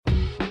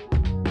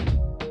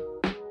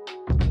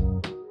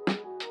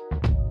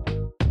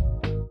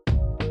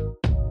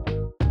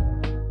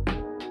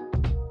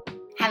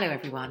Hello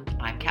everyone,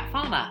 I'm Kat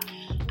Farmer.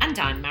 And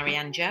I'm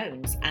Marianne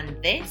Jones, and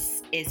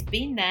this is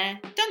Been There,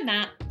 Done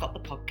That, Got the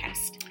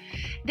Podcast.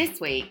 This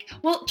week,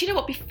 well, do you know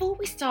what? Before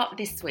we start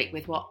this week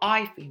with what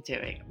I've been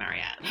doing,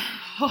 Marianne.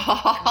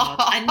 God,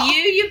 I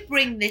knew you'd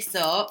bring this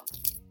up.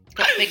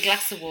 Got a big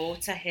glass of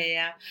water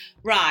here.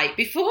 Right,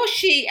 before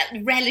she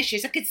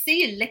relishes, I could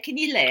see you licking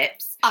your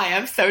lips. I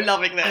am so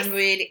loving this.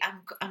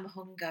 I'm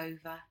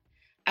hungover.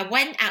 I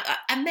went out,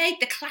 I made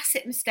the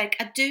classic mistake.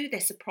 I do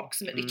this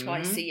approximately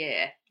twice a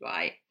year,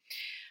 right?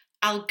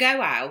 I'll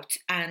go out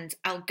and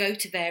I'll go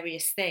to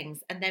various things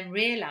and then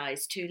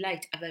realise too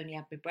late I've only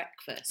had my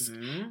breakfast.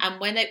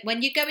 And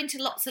when you go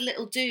into lots of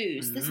little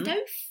do's, there's no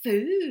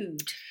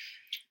food,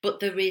 but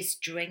there is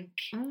drink.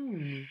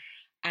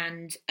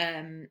 And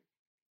I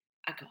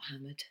got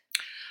hammered.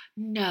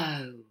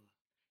 No.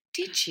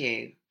 Did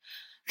you?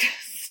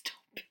 Stop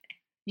it.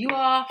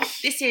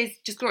 This is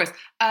just glorious.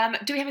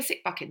 Do we have a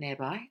sick bucket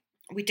nearby?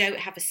 We don't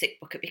have a sick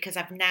bucket because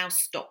I've now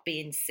stopped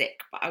being sick,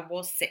 but I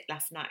was sick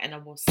last night and I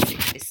was sick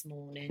this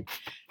morning.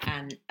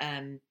 And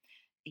I'm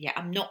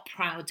not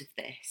proud of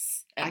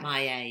this at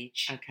my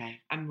age. Okay.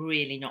 I'm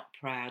really not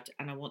proud,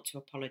 and I want to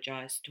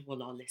apologise to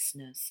all our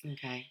listeners.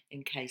 Okay.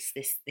 In case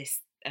this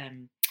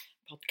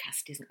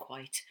podcast isn't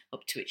quite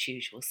up to its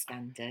usual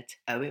standard.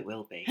 Oh, it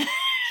will be.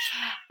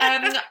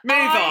 Move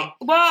on.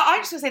 Well, I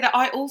just want to say that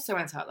I also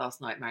went out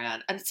last night,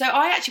 Marianne. And so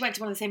I actually went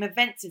to one of the same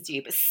events as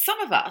you, but some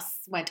of us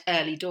went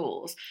early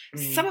doors.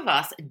 Some of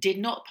us did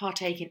not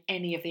partake in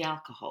any of the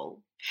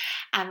alcohol.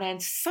 And then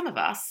some of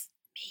us,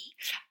 me,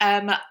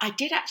 I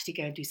did actually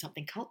go and do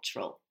something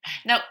cultural.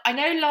 Now, I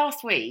know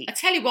last week... I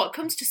tell you what, it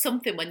comes to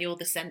something when you're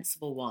the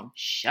sensible one.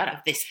 Shut up.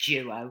 Of this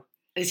duo.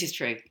 This is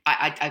true.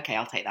 Okay,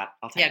 I'll take that.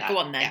 Yeah, go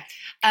on then.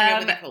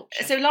 Yeah.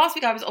 So last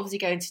week I was obviously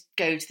going to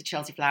go to the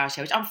Chelsea Flower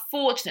Show, which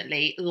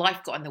unfortunately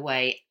life got in the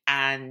way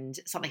and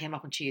something came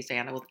up on Tuesday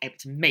and I wasn't able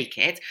to make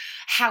it.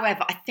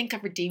 However, I think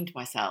I've redeemed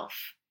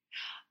myself.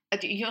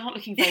 You're not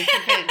looking very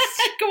convinced.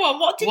 Go on,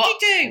 what did you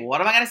do?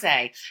 What am I going to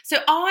say? So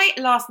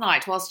last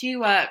night, whilst you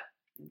were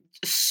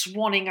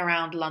swanning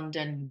around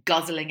London,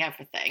 guzzling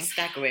everything.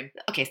 Staggering.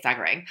 Okay,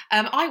 staggering.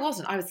 I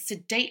wasn't. I was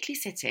sedately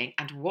sitting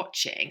and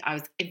watching. I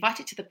was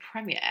invited to the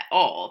premiere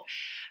of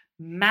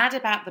Mad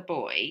About the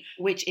Boy,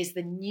 which is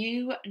the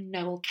new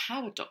Noel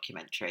Coward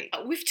documentary.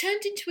 We've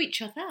turned into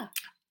each other.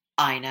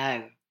 I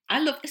know. I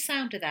love the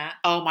sound of that.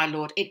 Oh my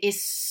Lord. It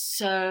is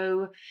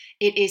so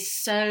good.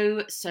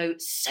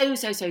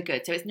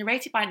 So it's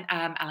narrated by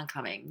Alan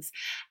Cummings,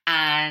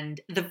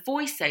 and the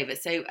voiceover.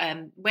 So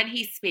when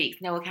he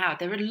speaks, Noel Coward,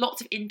 there are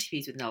lots of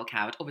interviews with Noel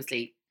Coward,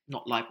 obviously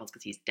not live ones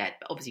because he's dead,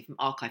 but obviously from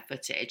archive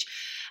footage.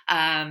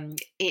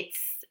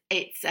 It's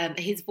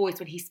his voice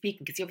when he's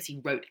speaking, because he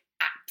obviously wrote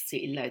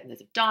absolutely loads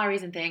of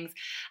diaries and things,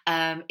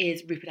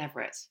 is Rupert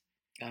Everett.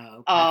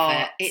 Oh, perfect.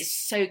 Oh, it's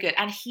so good.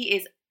 And he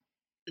is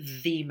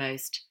the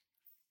most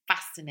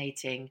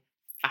fascinating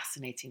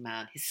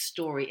man. His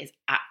story is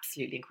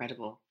absolutely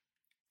incredible.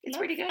 It's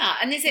really good.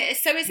 And is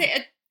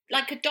it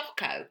like a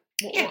doco?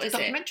 What It's is a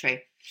documentary.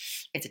 it?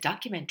 It's a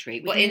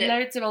documentary with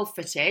loads of old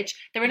footage.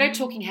 There are no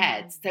talking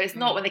heads, so it's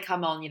not when they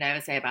come on,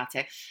 and say about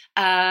it.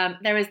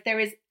 There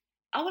is.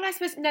 Oh, well, I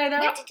suppose no.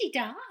 When did he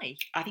die?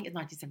 I think it's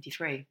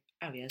 1973.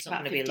 Oh yeah, there's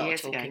not going to be a lot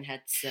of talking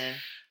heads.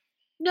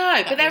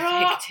 No, but there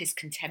are his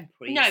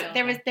contemporaries. No,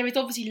 there is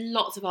obviously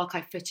lots of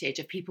archive footage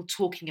of people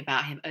talking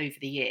about him over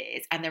the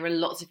years, and there are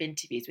lots of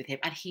interviews with him,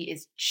 and he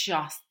is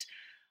just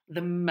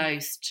the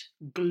most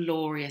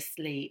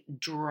gloriously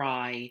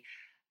dry,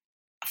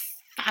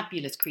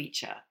 fabulous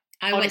creature.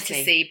 I went to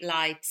see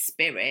Blythe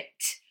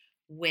Spirit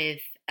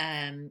with what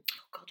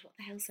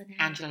the hell's her name?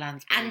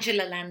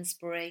 Angela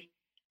Lansbury.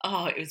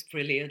 Oh, it was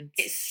brilliant.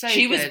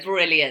 She was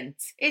brilliant.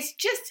 It's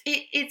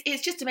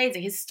just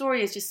amazing. His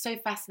story is just so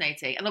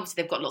fascinating. And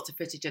obviously they've got lots of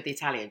footage of the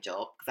Italian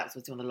job, because that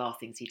was one of the last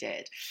things he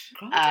did.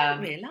 God, I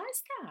didn't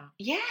realise that.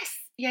 Yes.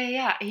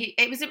 Yeah.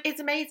 It's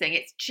amazing.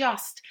 It's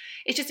just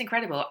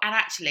incredible. And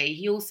actually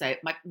he also,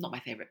 not my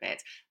favourite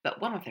bit,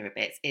 but one of my favourite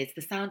bits is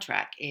the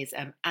soundtrack is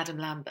Adam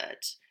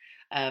Lambert.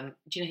 Do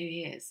you know who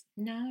he is?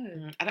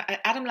 No.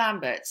 Adam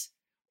Lambert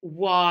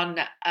won.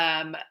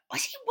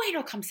 Was he win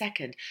or come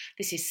second?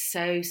 This is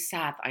so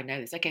sad that I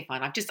know this. Okay,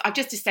 fine. I've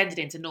just descended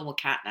into normal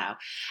cat now.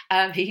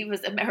 He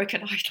was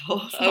American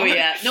Idol. Oh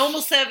yeah,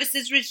 normal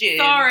services resumed.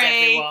 Sorry,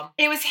 everyone.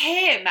 It was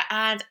him.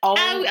 And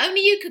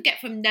only you could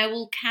get from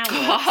Noel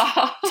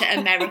Coward to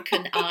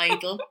American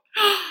Idol.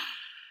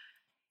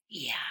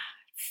 Yeah,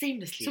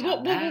 seamlessly. So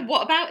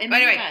what about him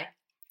anyway?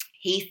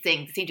 He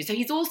sings. So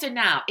he's also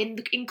now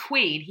in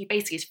Queen. He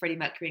basically is Freddie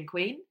Mercury in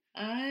Queen.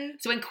 Oh.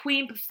 So when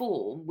Queen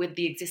perform with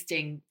the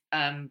existing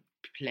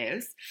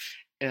players,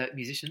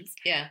 musicians,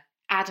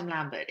 Adam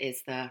Lambert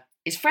is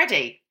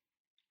Freddie.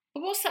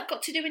 But what's that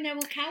got to do with Noel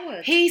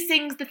Coward? He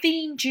sings the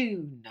theme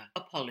tune.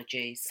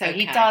 Apologies. So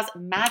he does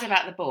Mad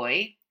About the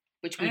Boy,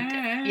 which we...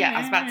 I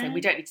was about to say,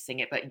 we don't need to sing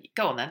it, but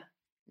go on then.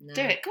 No.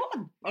 Do it. Go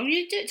on. Oh,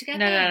 you do it together?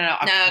 No.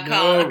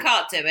 I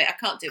can't do it. I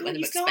can't do it when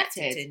I'm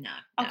expected to. No.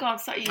 Oh, God,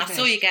 I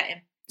saw you get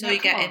him. No,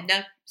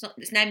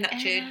 it's name that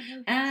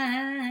tune.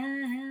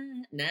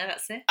 No,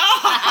 that's it.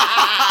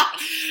 Oh!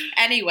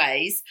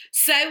 Anyways,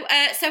 so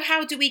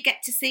how do we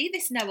get to see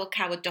this Noel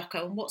Coward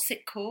doco, and what's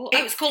it called?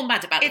 It's called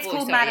Mad About the Boy. It's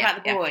called Mad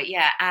About the Boy,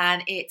 yeah,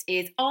 and it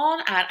is on,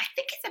 and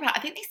I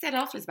think they said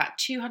after it's about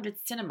 200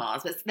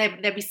 cinemas, but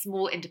there'll be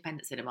small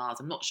independent cinemas.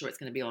 I'm not sure it's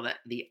going to be on at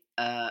the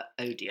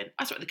Odeon.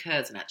 I saw it at the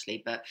Curzon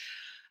actually, but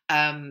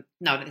no,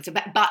 but it's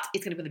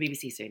going to be on the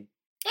BBC soon.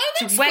 Oh,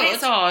 that's so when good.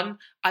 it's on,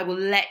 I will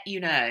let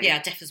you know.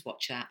 Yeah, Defas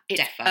watch that. It's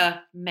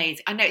Defo.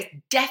 amazing. I know it's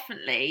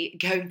definitely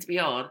going to be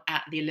on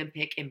at the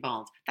Olympic in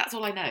Barnes. That's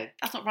all I know.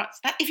 That's not right.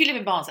 If you live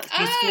in Barnes, that's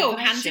useful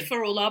information. Handy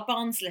for all our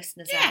Barnes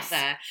listeners out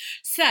there.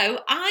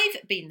 So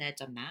I've been there,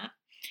 done that.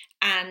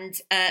 And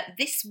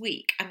this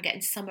week I'm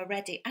getting summer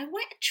ready. I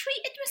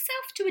treated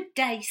myself to a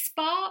day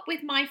spa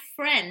with my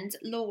friend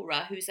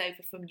Laura, who's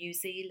over from New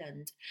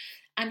Zealand,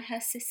 and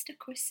her sister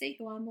Chrissy,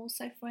 who I'm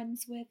also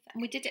friends with.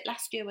 And we did it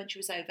last year when she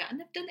was over, and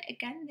they've done it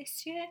again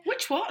this year.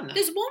 Which one?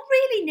 There's one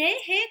really near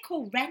here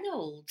called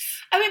Reynolds.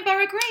 Oh, in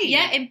Borough Green?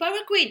 Yeah, in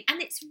Borough Green.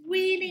 And it's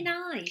really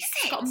nice. Is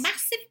It's got a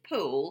massive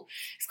pool.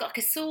 It's got like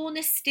a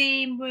sauna,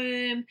 steam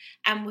room,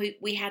 and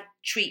we had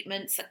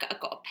treatments. I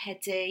got a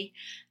pedi.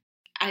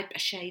 I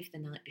shaved the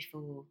night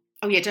before.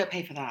 Oh yeah, don't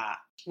pay for that.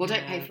 Well,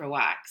 don't pay for a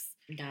wax.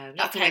 No,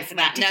 not paying for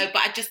that. No,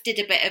 but I just did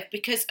a bit of,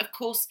 because of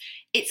course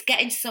it's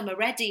getting summer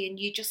ready, and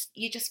you just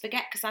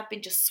forget, because I've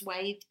been just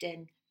swathed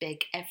in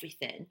big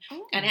everything,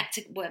 and I had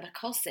to wear my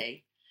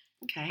cosy.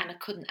 Okay. And I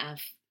couldn't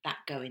have that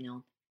going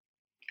on.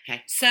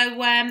 Okay. So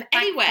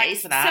anyways,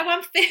 thanks for that. So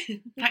I'm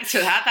thanks for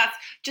that. That's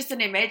just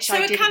an image. So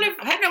I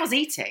hope I was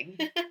eating.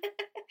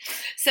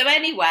 So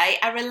anyway,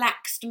 I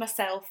relaxed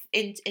myself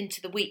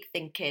into the week,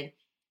 thinking,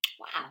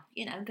 wow,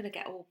 I'm going to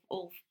get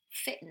all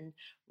fit and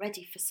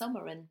ready for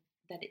summer, and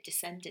then it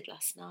descended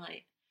last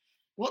night.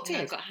 What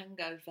did? I got a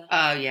hangover.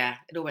 Oh yeah,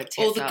 it all went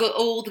tits up.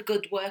 All the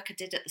good work I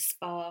did at the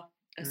spa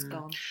has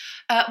gone.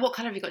 What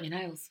colour have you got in your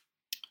nails?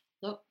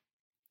 Look,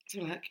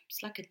 look.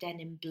 It's like a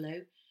denim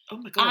blue. Oh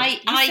my god!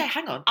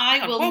 Hang on.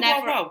 I will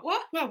never.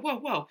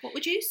 Whoa! What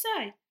would you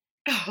say?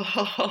 What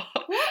are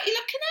you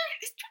looking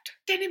at? It's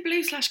denim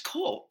blue /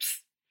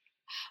 corpse.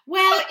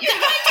 Well,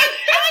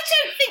 I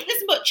don't think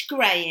there's much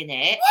grey in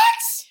it.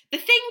 What? The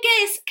thing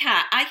is,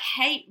 Kat, I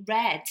hate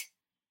red.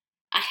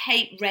 I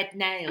hate red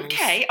nails.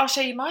 Okay, I'll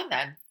show you mine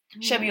then.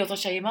 Show me yours, I'll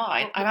show you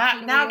mine. I'm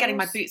out now getting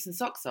my boots and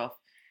socks off.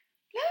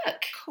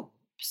 Look.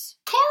 Corpse.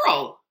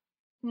 Coral.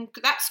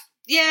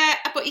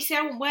 But you see,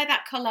 I won't wear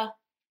that colour.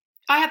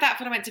 I had that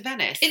when I went to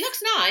Venice. It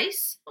looks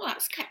nice. Well,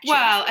 that's captured.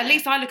 Well, at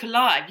least I look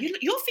alive.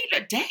 Your feet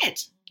look dead.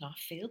 I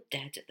feel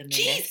dead at the minute.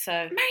 Jeez, so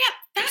Marianne,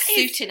 that's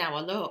suiting how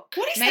I look.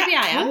 What is Maybe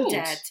that I am called?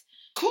 dead.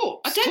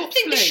 Corpse. I don't corpse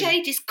think blue. the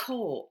shade is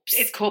corpse.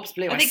 It's corpse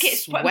blue. I think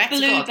it's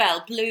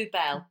bluebell.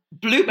 Bluebell.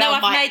 Bluebell. No,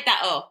 I've made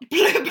that up.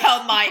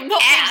 Bluebell, my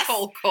not ass.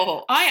 Full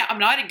corpse.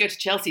 I didn't go to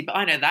Chelsea, but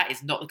I know that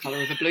is not the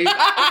colour of a bluebell.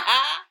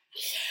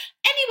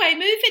 Anyway,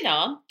 moving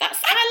on.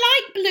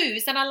 I like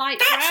blues and I like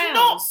browns. That's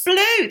not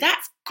blue.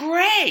 That's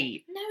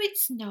grey. No,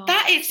 it's not.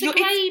 It's a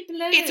grey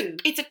blue.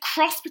 It's a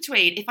cross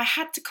between. If I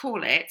had to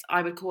call it,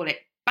 I would call it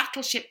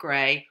battleship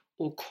grey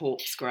or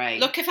corpse grey.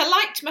 Look, if I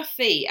liked my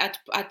feet,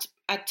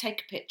 I'd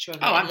take a picture of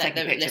it. I'm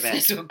taking a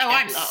picture of it.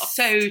 I'm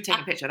so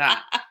taking a picture of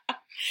that.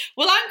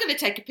 Well, I'm going to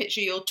take a picture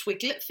of your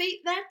twiglet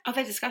feet then. Oh,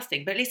 they're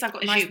disgusting, but at least I've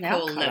got a nice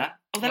nail colour.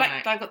 Oh, they're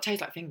like, I've got toes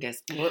like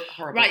fingers.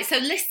 Horrible. Right, so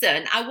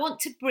listen, I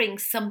want to bring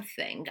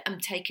something.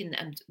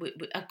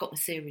 I've got my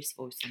serious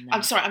voice on now.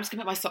 I'm sorry, I'm just going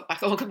to put my sock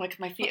back on because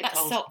my feet are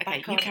cold.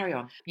 Okay, you carry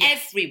on.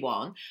 Yes.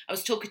 Everyone, I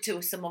was talking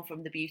to someone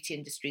from the beauty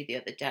industry the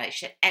other day.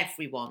 She said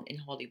everyone in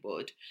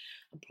Hollywood,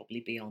 and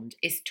probably beyond,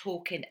 is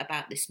talking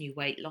about this new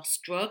weight loss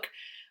drug.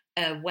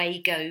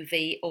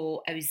 Wegovy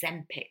or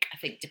Ozempic, I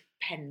think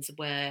depends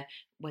whether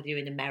you're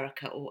in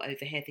America or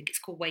over here. I think it's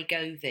called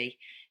Wegovy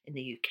in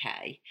the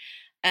UK.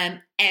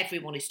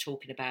 Everyone is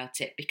talking about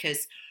it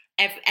because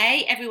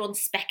everyone's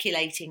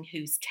speculating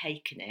who's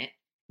taken it.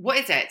 What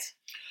is it?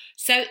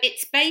 So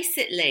it's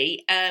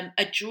basically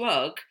a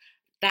drug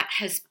that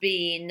has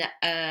been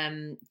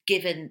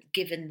given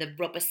the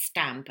rubber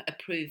stamp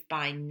approved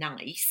by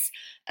NICE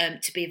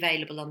to be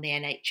available on the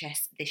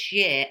NHS this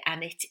year,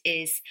 and it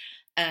is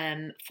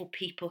for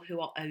people who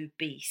are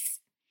obese.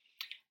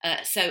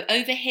 So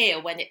over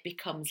here, when it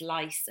becomes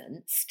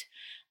licensed,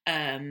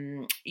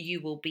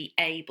 you will be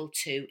able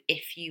to,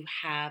 if you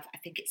have, I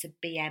think it's a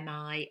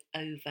BMI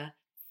over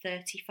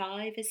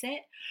 35, is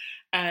it?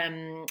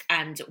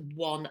 And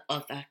one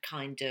other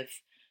kind of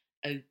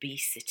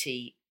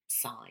obesity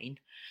sign,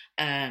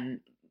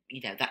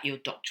 that your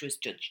doctor has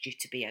judged you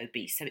to be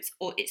obese. So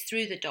it's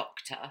through the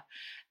doctor.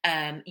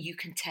 You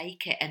can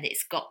take it, and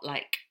it's got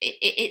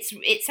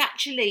it's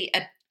actually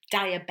a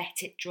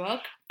diabetic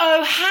drug.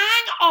 Oh,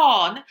 hang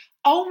on!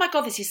 Oh my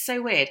god, this is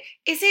so weird.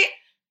 Is it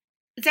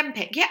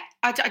Zempic? Yeah,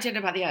 I don't know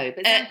about the O,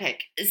 but Zempic.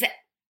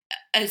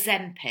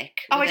 Ozempic.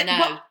 Oh, I don't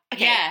know.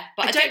 Okay. Yeah,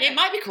 but I don't. It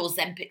might be called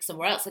Zempic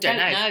somewhere else. I don't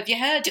know. Have you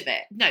heard of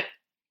it? No.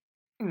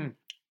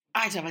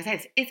 I don't know what I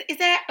say. Is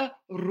there a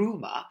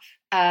rumour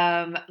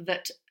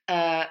that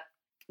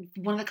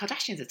one of the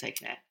Kardashians have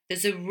taken it.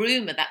 There's a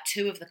rumour that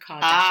 2 of the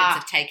Kardashians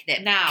have taken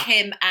it. Now,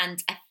 Kim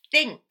and I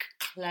think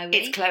Khloe.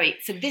 It's Khloe.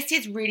 So this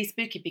is really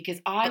spooky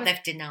because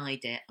they've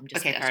denied it. I'm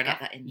just okay, fair enough.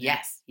 Get that in there.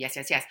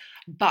 Yes.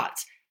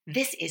 But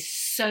this is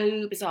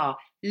so bizarre.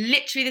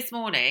 Literally this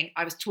morning,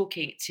 I was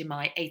talking to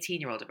my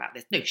 18-year-old about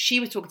this. No, she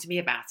was talking to me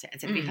about it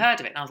and said, have you heard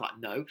of it? And I was like,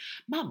 no.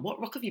 Mum, what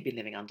rock have you been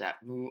living under?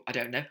 Ooh, I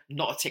don't know.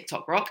 Not a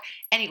TikTok rock.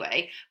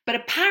 Anyway, but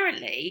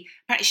apparently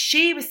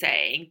she was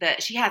saying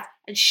that she has,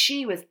 and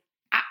she was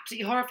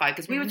absolutely horrified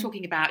because we were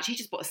talking about, she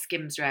just bought a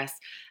Skims dress,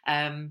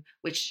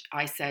 which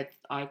I said,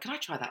 can I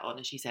try that on?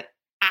 And she said,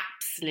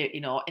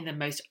 absolutely not, in the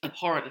most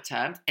abhorrent of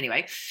terms.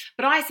 Anyway,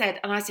 but I said,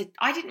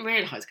 I didn't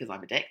realise, because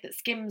I'm a dick, that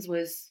Skims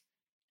was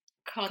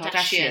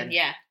Kardashian.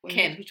 Yeah.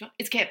 Kim. Which one?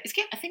 It's Kim.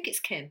 I think it's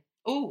Kim.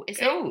 Oh, is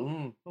it?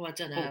 Oh, I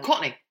don't know.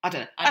 Courtney. I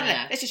don't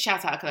know. Let's just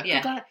shout out.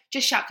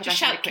 Just shout Kardashian. Just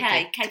shout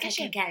K.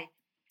 K.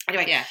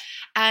 Anyway, yeah.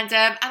 And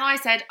I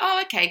said,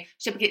 oh, okay.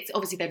 So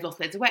obviously they've lost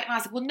loads of weight. And I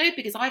said, well, no,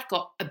 because I've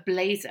got a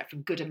blazer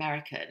from Good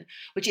American,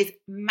 which is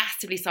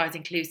massively size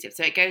inclusive.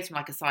 So it goes from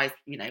like a size,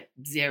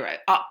 0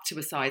 up to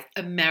a size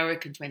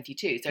American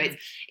 22. So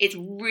it's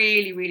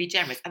really, really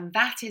generous. And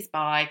that is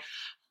by,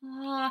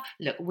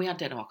 look, we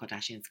don't know what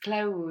Kardashians.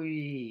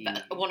 Khloe.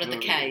 One of the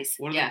Ks. It's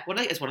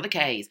one of the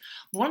Ks.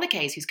 One of the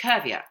Ks who's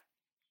curvier.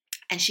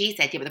 And she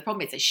said, but the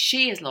problem is that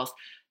she has lost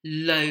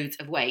loads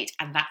of weight,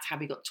 and that's how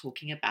we got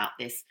talking about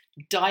this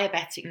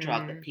diabetic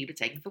drug that people are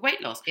taking for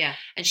weight loss. Yeah.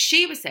 And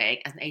she was saying,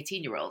 as an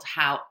 18-year-old,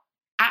 how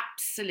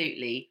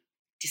absolutely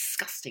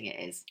disgusting it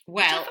is.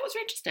 Well, which I thought was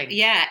really interesting.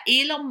 Yeah,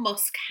 Elon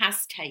Musk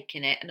has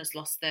taken it and has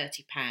lost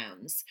 30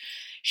 pounds.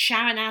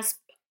 Sharon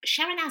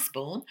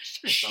Osbourne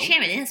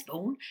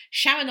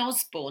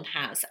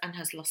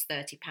has lost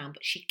 30 pounds,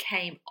 but she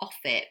came off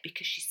it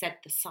because she said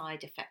the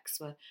side effects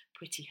were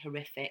pretty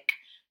horrific.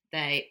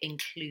 They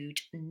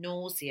include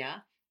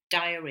nausea,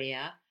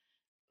 diarrhea,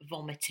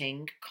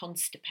 vomiting,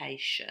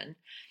 constipation,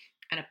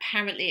 and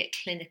apparently at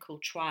clinical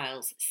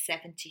trials,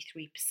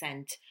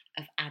 73%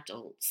 of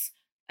adults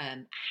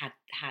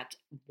had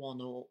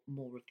one or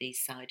more of these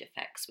side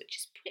effects, which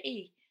is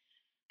pretty.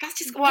 That's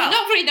just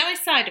not very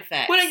nice side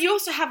effects. Well, and you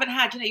also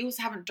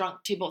haven't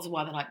drunk 2 bottles of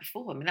wine the night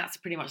before. I mean, that's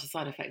pretty much the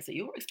side effects that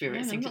you're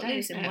experiencing today. I'm not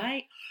losing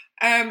weight.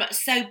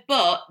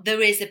 But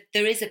there is a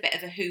bit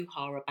of a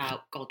hoo-ha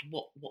about, God,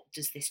 what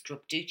does this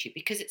drug do to you?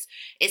 Because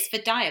it's for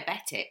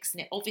diabetics,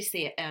 and it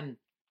obviously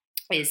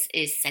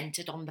is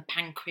centered on the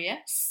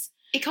pancreas.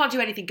 It can't do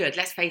anything good,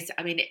 let's face it.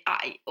 I mean,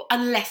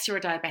 unless you're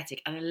a diabetic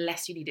and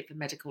unless you need it for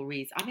medical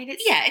reasons. I mean,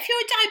 it's... Yeah, if you're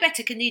a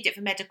diabetic and need it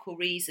for medical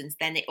reasons,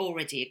 then it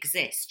already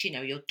exists.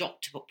 Your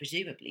doctor, but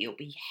presumably you'll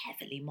be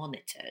heavily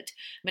monitored.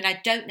 I mean, I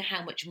don't know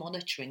how much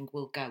monitoring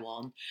will go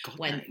on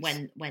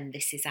when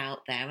this is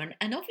out there.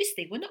 And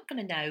obviously we're not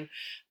going to know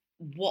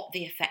what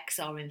the effects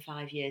are in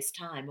 5 years'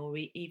 time or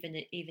even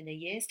a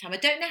year's time. I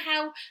don't know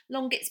how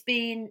long it's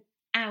been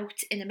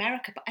out in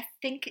America, but I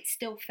think it's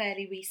still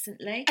fairly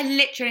recently. I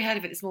literally heard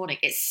of it this morning.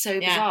 It's so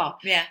bizarre.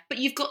 Yeah. But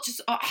you've got to,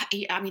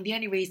 I mean, the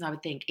only reason I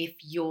would think if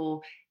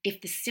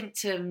the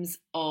symptoms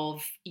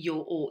of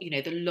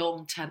the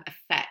long-term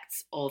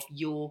effects of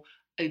your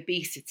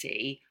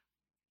obesity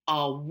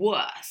are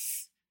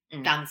worse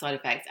than the side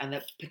effects and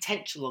the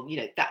potential,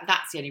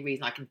 that's the only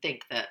reason I can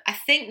think that. I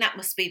think that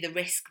must be the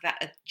risk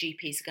that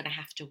GPs are going to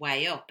have to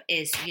weigh up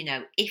is,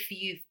 if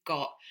you've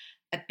got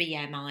a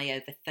BMI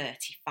over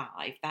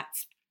 35,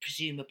 that's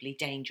presumably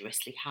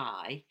dangerously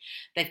high.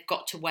 They've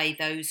got to weigh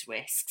those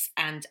risks.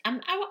 And I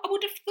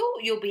would have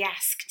thought you'll be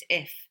asked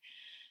if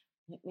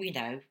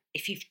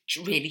you've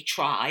really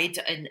tried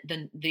and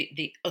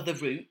the other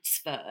routes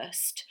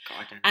first. God,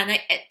 I don't know.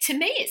 And to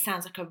me, it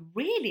sounds like a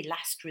really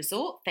last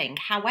resort thing.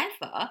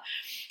 However,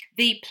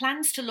 the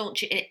plans to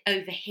launch it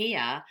over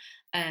here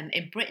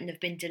in Britain have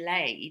been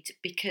delayed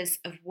because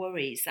of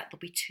worries that there'll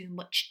be too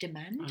much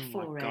demand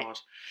for it. God.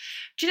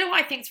 Do you know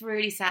what I think's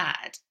really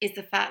sad is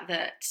the fact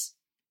that,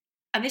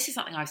 and this is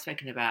something I've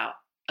spoken about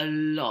a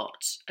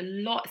lot,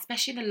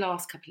 especially in the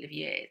last couple of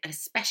years, and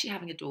especially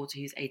having a daughter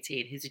who's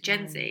 18, who's a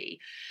Gen Z,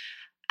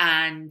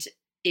 and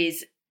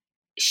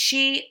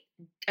she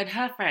and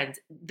her friends,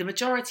 the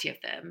majority of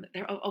them,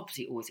 there are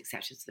obviously always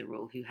exceptions to the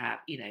rule who have,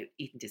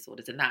 eating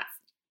disorders, and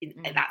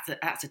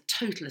that's a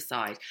total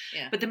aside.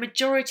 Yeah. But the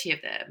majority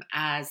of them,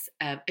 as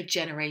a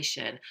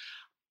generation,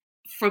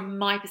 from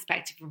my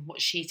perspective, from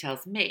what she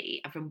tells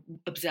me and from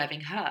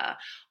observing her,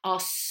 are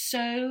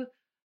so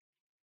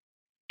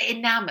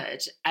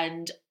enamoured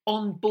and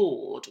on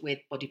board with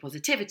body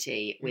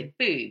positivity, with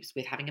boobs,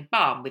 with having a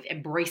bum, with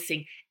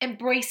embracing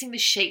the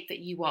shape that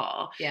you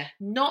are. Yeah.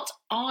 Not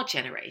our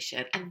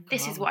generation. And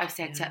this is what I've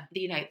said to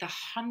the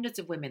hundreds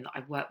of women that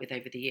I've worked with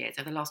over the years,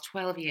 over the last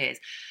 12 years,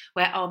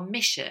 where our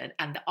mission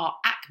and our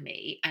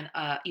acme and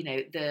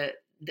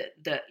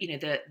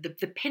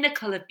the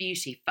pinnacle of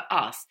beauty for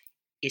us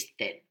is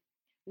thin.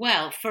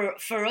 Well,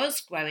 for us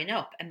growing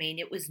up, I mean,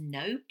 it was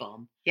no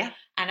bum. Yeah.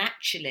 And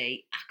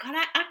actually,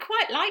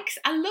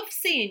 I love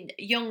seeing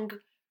young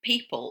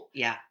people,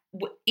 yeah,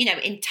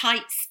 in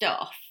tight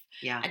stuff.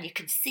 Yeah. And you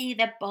can see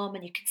their bum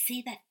and you can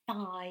see their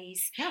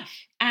thighs. Yeah.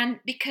 And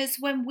because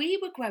when we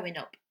were growing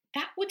up,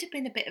 that would have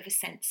been a bit of a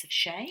sense of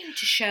shame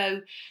to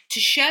show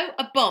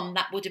a bum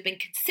that would have been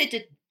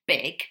considered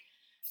big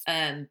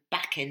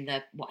back in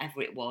the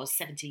whatever it was,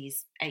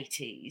 70s,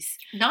 80s.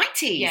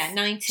 90s. Yeah,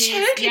 90s.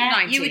 Totally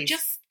yeah,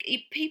 90s.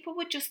 People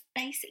were just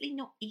basically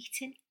not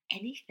eating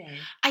anything.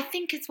 I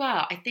think as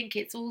well, I think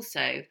it's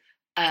also,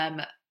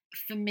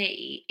 for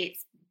me,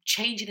 it's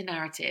changing the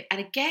narrative. And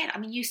again, I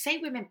mean, you say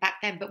women back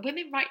then, but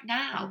women right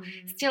now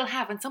still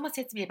have, when someone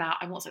said to me about,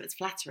 I want something that's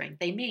flattering,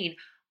 they mean,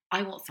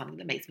 I want something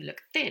that makes me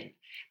look thin.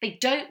 They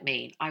don't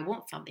mean I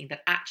want something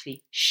that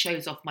actually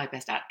shows off my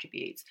best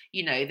attributes,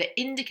 that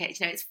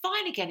indicates, it's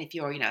fine again if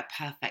you're, a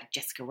perfect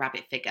Jessica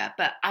Rabbit figure.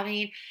 But I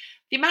mean,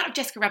 the amount of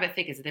Jessica Rabbit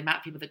figures and the amount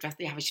of people that dress,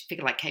 they have a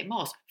figure like Kate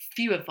Moss,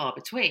 few and far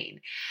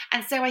between.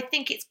 And so I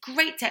think it's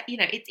great to,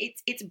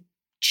 it's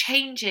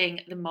changing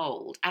the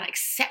mold and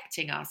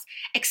accepting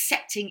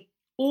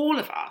all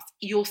of us,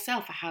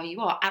 yourself for how you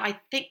are. And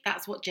I think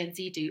that's what Gen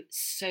Z do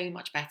so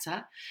much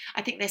better.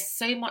 I think they're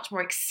so much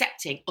more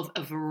accepting of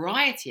a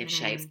variety of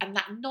shapes and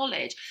that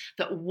knowledge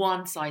that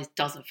one size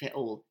doesn't fit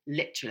all,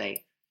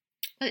 literally.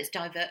 Well, it's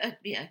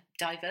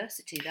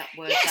diversity, that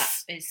word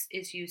Yes. that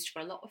is used for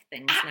a lot of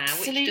things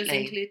Absolutely. now, which does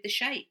include the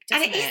shape,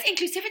 and doesn't it is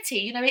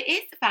inclusivity. It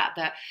is the fact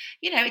that,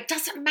 it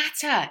doesn't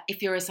matter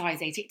if you're a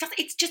size 8.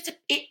 It's just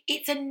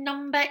it's a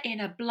number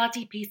in a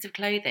bloody piece of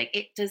clothing.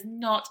 It does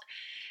not,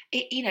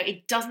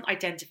 it doesn't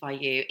identify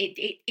you.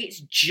 It's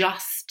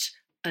just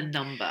a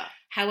number.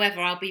 However,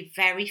 I'll be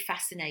very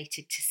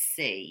fascinated to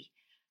see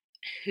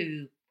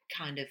who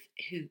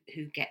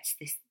gets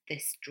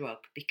this drug,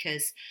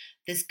 because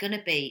there's going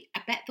to be,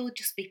 I bet there'll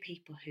just be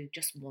people who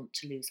just want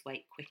to lose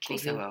weight quickly.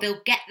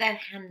 They'll get their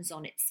hands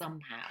on it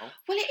somehow.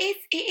 Well, it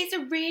is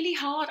a really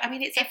hard. I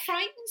mean, it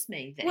frightens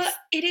me. This. Well,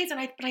 it is,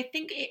 but I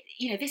think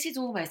it. This is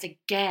almost,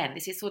 again,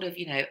 this is sort of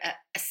a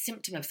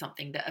symptom of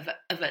something that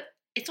of a.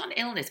 It's not an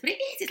illness, but it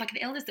is. It's like an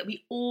illness that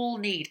we all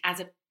need as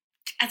a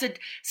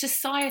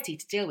society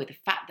to deal with. The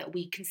fact that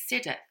we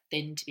consider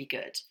thin to be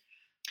good.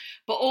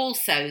 But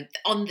also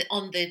on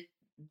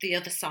the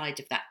other side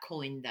of that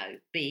coin, though,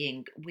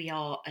 being we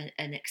are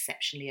an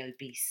exceptionally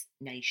obese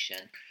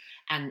nation,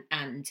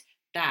 and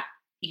that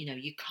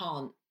you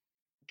can't.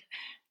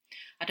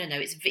 I don't know.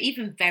 It's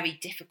even very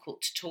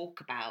difficult to talk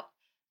about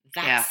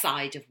that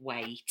side of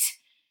weight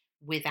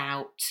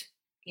without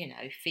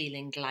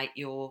feeling like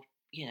you're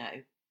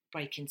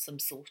breaking some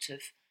sort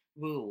of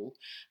rule.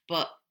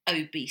 But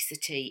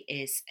obesity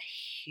is a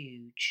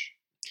huge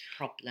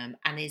problem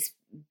and is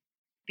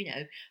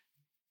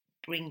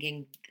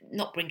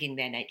not bringing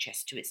the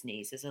NHS to its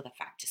knees. There's other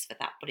factors for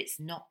that, but it's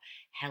not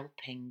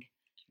helping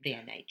the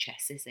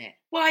NHS, is it?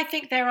 Well, I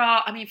think there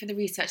are, I mean, from the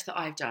research that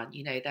I've done,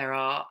 there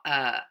are,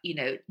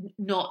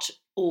 not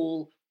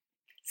all,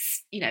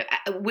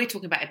 we're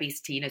talking about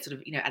obesity, sort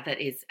of,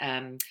 that is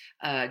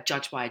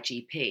judged by a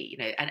GP,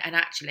 and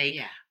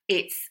actually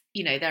it's,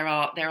 there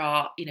are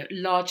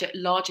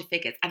larger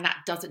figures, and that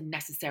doesn't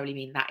necessarily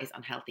mean that is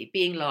unhealthy.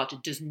 Being larger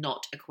does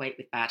not equate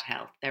with bad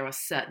health. There are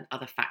certain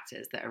other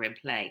factors that are in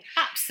play.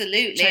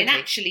 Absolutely. Totally. And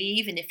actually,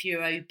 even if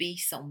you're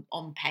obese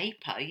on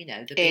paper,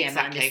 the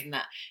BMI this and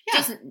that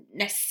doesn't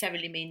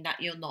necessarily mean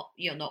that you're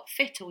not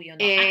fit or you're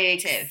not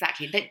active.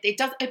 Exactly.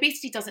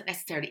 Obesity doesn't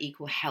necessarily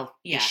equal health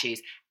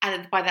issues.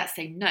 And by that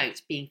same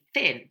note, being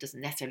thin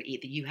doesn't necessarily mean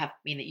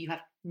that you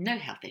have no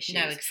health issues.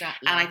 No,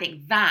 exactly. And I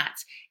think that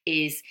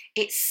it's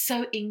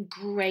so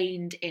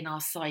ingrained in our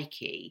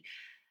psyche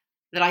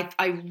that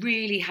I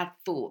really had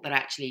thought that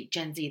actually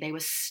Gen Z, they were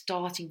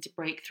starting to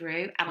break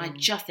through. And I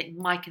just think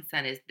my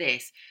concern is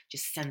this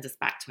just sends us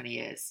back 20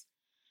 years.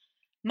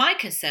 My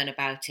concern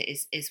about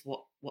it is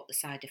what the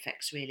side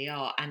effects really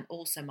are. And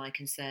also my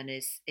concern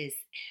is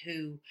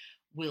who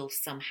will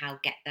somehow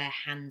get their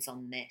hands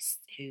on this,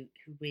 who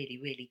really,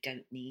 really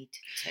don't need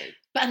to.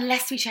 But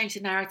unless we change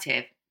the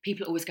narrative,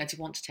 people are always going to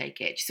want to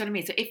take it. Do you see what I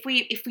mean? So if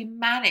we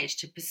manage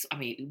to,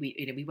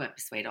 we won't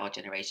persuade our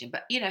generation,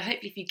 but hopefully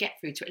if you get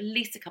through to at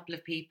least a couple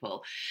of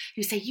people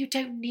who say you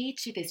don't need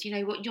to do this,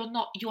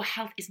 your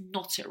health is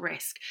not at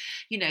risk.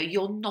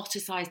 You're not a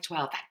size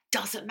 12. That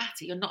doesn't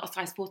matter. You're not a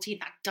size 14.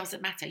 That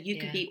doesn't matter. You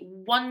can be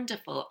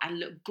wonderful and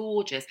look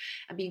gorgeous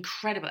and be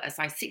incredible at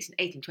size 16,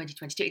 18, 20,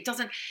 22. It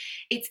doesn't.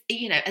 It's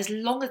as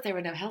long as there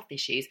are no health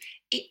issues,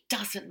 it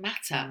doesn't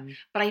matter.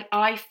 But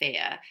I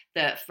fear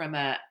that from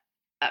a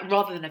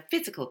rather than a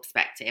physical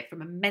perspective,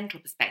 from a mental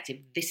perspective,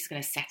 this is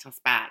going to set us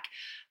back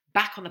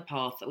on the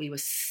path that we were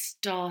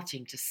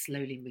starting to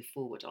slowly move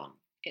forward on.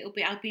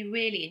 I'll be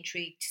really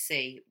intrigued to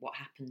see what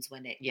happens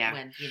when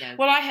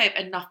Well, I hope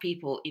enough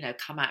people,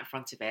 come out in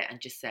front of it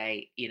and just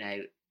say,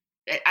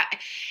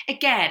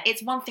 again,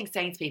 it's one thing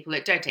saying to people,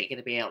 look, don't take you're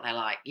going to be ill. They're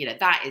like,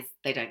 that is,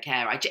 they don't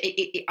care. I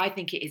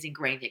think it is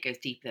ingrained. It goes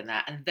deeper than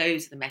that. And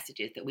those are the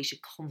messages that we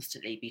should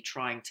constantly be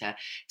trying to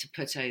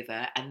put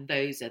over. And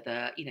those are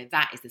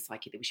that is the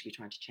psyche that we should be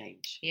trying to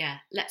change. Yeah.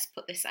 Let's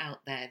put this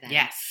out there then.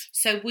 Yes.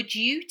 So would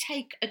you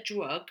take a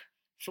drug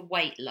for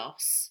weight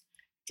loss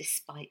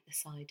despite the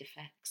side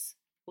effects?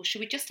 Or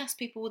should we just ask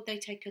people, would they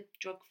take a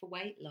drug for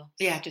weight loss?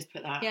 Yeah, just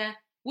put that. Yeah.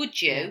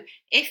 Would you? Yeah.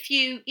 If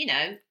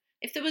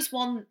if there was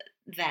one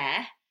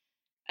there,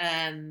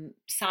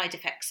 side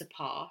effects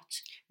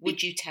apart,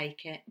 would you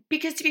take it?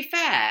 Because to be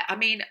fair, I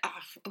mean,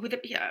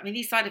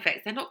 these side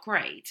effects, they're not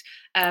great.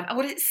 And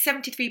what is it?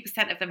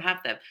 73% of them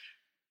have them.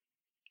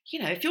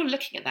 If you're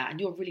looking at that and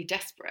you're really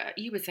desperate,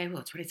 you would say,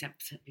 well,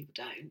 27% of people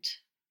don't.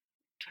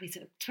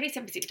 27%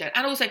 people don't.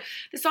 And also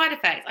the side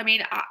effects,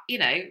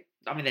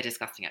 they're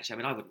disgusting actually. I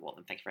mean, I wouldn't want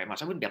them, thank you very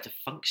much. I wouldn't be able to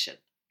function.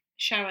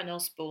 Sharon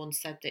Osbourne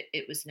said that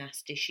it was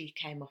nasty. She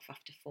came off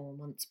after 4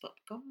 months, but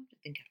God, I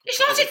think I could. It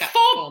lasted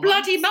 4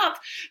 bloody months.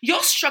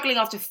 You're struggling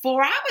after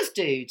 4 hours,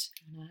 dude.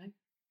 No.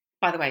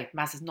 By the way,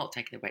 Maz has not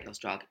taken the weight loss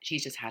drug.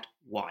 She's just had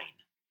wine.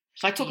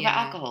 Shall I talk about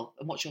alcohol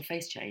and watch your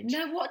face change?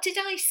 No, what did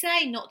I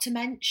say not to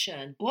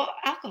mention? What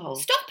alcohol?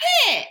 Stop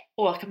it!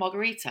 Or like a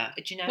margarita.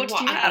 Do you know what?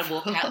 I'm going to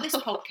walk out of this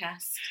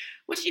podcast.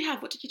 What did you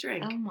have? What did you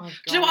drink? Oh my God.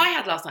 Do you know what I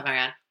had last night,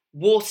 Marianne?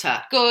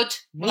 Water. Good. Water.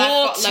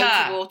 Well, I've got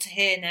loads of water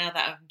here now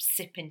that I'm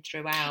sipping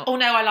throughout. Oh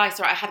no, I lied.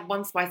 Sorry, I had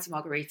 1 spicy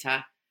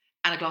margarita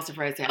and a glass of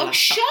rosé. Oh,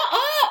 shut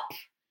up!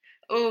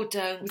 Oh,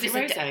 don't. Was it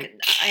rosé?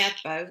 I had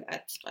both. I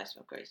had spicy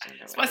margarita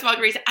and a spicy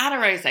margarita and a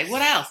rosé.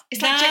 What else?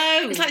 It's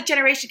like the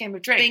generation game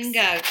of drinks.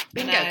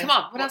 Bingo. Come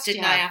on. What else did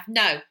I have?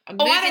 No, I'm I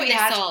know moving what you this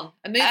had. on.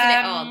 I'm moving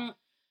it on.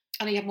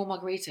 I know you had more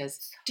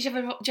margaritas. Did you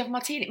have a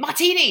martini?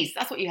 Martinis!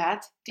 That's what you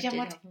had. Did you have a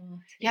martini?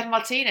 You had a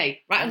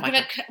martini. Right, I'm going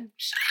to...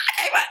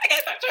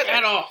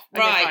 Get off.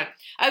 Right.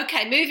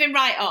 Okay, moving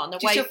right on,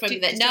 away from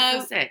that.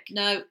 No, sick?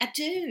 No, I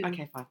do.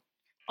 Okay, fine.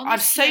 Honestly. I'm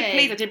so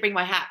pleased I didn't bring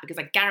my hat because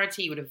I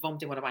guarantee you would have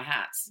vomited one of my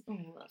hats.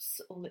 Oh,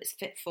 that's all it's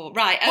fit for.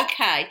 Right,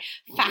 okay.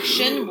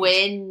 Fashion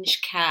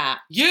whinge, Kat.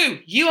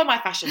 You are my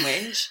fashion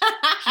whinge.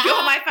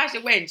 You're my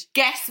fashion whinge.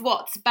 Guess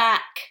what's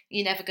back?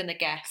 You're never going to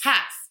guess.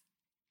 Hats.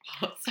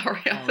 Oh,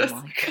 sorry. Oh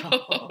my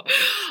God.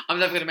 I'm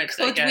never going to mention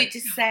that again. Could we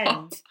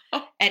descend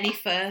any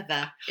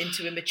further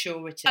into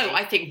immaturity? Oh,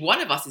 I think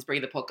one of us is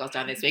bringing the podcast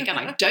down this week, and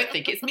I don't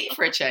think it's me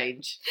for a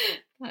change.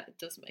 That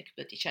does make a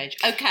bloody change.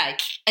 Okay,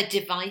 a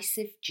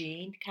divisive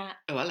jean, Kat.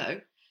 Oh,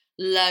 hello.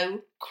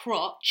 Low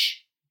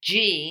crotch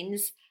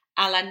jeans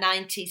a la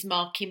 90s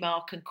Marky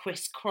Mark and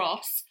Criss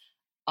Cross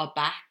are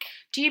back.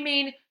 Do you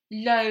mean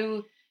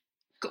low...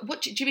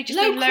 What do you mean? Just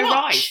low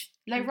rise?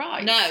 Low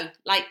rise? No,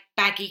 like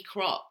baggy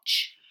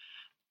crotch.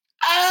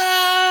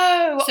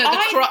 Oh! So the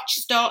crotch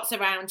starts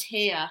around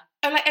here.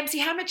 Oh, like MC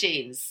Hammer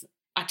jeans?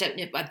 I don't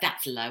know, but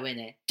that's low,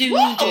 innit?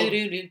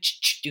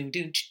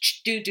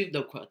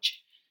 Low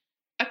crotch.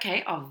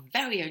 Okay, our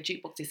very own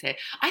jukebox is here.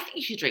 I think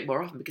you should drink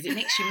more often because it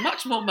makes you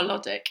much more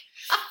melodic.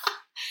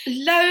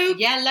 Low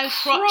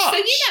crotch.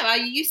 So I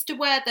used to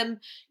wear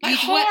them. Like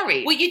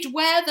hoary. You'd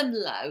wear them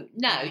low.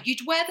 No,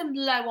 you'd wear them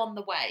low on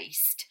the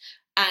waist,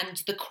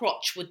 and the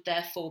crotch would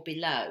therefore be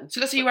low.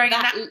 So you're wearing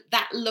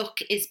that look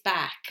is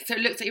back. So it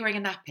looks like you're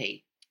wearing a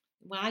nappy.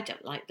 Well, I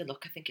don't like the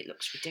look. I think it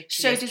looks ridiculous.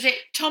 So does it?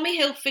 Tommy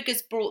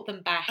Hilfiger's brought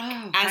them back,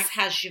 as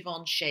has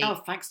Givenchy.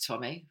 Oh, thanks,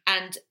 Tommy.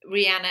 And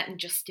Rihanna and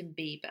Justin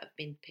Bieber have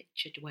been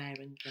pictured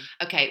wearing them.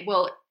 Okay,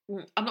 well,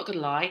 I'm not going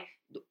to lie.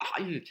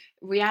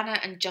 Rihanna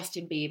and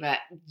Justin Bieber,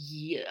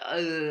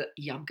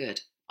 I'm good.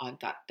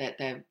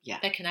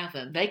 They can have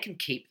them. They can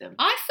keep them.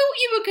 I thought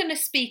you were going to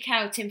speak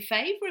out in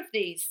favour of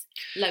these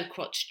low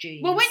crotch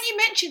jeans. Well, when you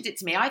mentioned it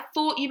to me, I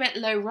thought you meant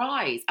low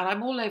rise, and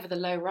I'm all over the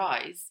low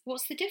rise.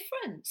 What's the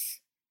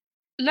difference?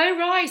 Low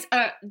rise,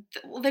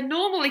 they're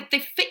normally, they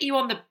fit you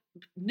on the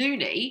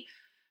noonie,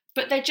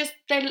 but they're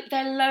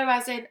low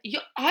as in,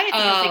 I think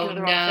you're thinking of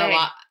the wrong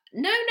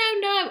thing. No.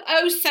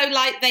 Oh, so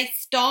like they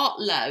start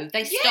low.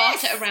 They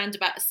start at around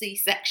about a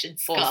C-section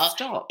scar.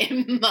 Stop.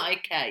 In my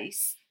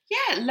case.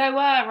 Yeah,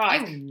 lower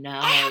rise. Oh, no.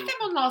 I had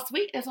them on last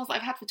week. There's ones that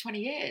I've had for 20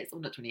 years. Oh,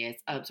 not 20 years.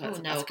 Sorry,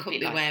 I could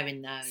be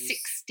wearing those.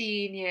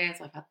 16 years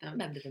I've had them. I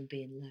remember them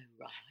being low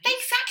rise.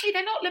 Exactly.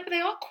 They're not low, but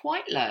they are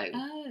quite low.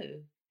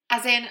 Oh.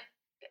 As in,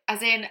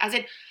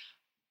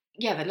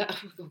 yeah, they're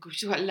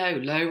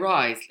low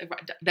rise.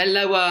 They're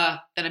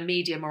lower than a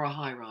medium or a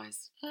high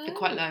rise. Oh. They're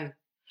quite low.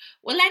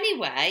 Well,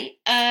 anyway,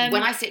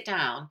 when I sit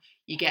down,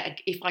 you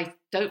get if I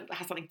don't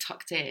have something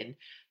tucked in,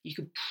 you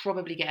could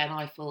probably get an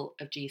eyeful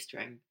of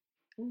G-string.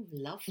 Oh,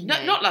 lovely.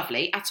 No, not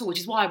lovely at all, which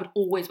is why I would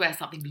always wear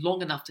something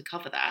long enough to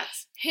cover that.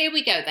 Here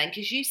we go then,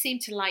 because you seem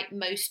to like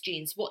most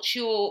jeans. What's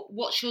your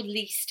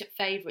least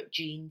favourite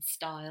jean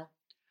style?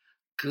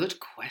 Good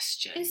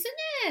question. Isn't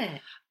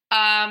it?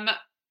 I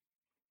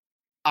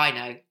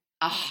know.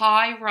 A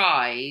high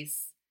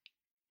rise.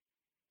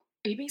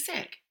 Are you being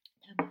sick?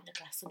 I'm having a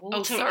glass of water.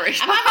 Oh, sorry.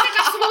 I'm having a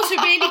glass of water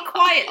really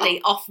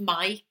quietly off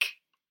mic.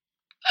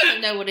 So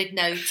no one would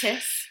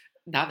notice.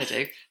 Now they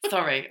do.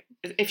 Sorry.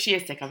 If she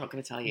is sick, I'm not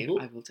going to tell you.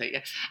 I will tell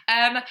you.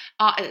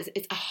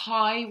 It's a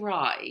high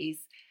rise,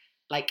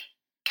 like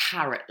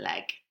carrot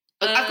leg.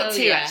 I've got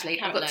two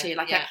actually. I've got two,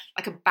 like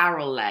a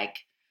barrel leg.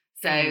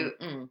 So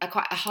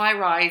quite a high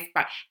rise.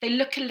 They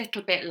look a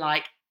little bit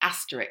like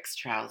Asterix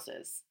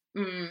trousers.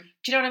 Do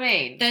you know what I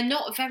mean? They're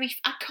not very.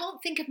 I can't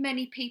think of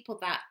many people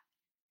that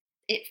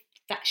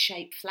that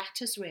shape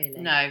flatters, really.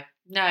 No.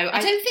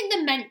 I don't think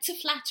they're meant to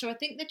flatter. I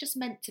think they're just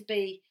meant to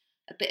be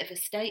a bit of a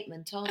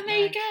statement, aren't and they?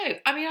 there you go.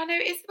 I mean, I know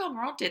Isabel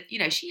Marant did. You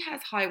know, she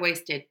has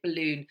high-waisted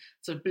balloon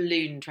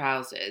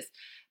trousers,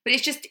 but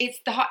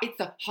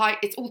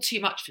it's all too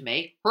much for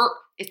me.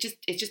 It's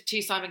just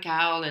too Simon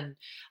Cowell, and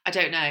I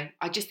don't know.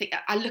 I just think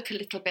I look a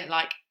little bit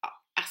like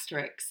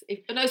Asterix.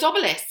 No, it's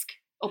Obelisk.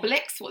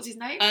 Obelix, what's his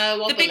name?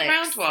 Oh, the big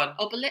round one.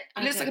 Obelix.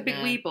 It looks like a big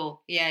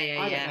weeble. Yeah.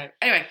 I don't know.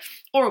 Anyway,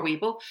 or a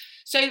weeble.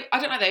 So I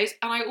don't like those,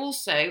 and I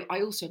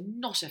also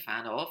not a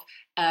fan of.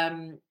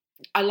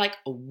 I like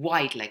a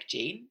wide leg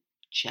jean.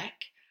 Check.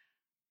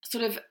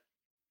 Sort of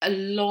a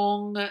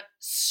long,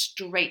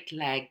 straight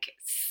leg,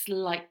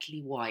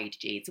 slightly wide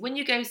jean. So when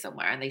you go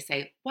somewhere and they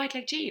say wide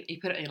leg jean, you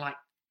put it in, you're like,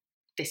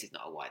 this is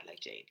not a wide leg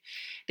jean.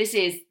 This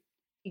is.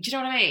 Do you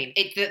know what I mean?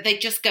 They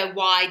just go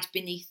wide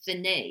beneath the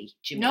knee.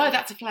 Do you mean? No,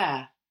 that's a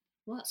flare.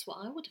 Well, that's what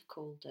I would have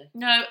called it.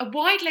 No, a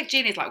wide leg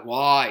jean is like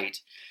wide.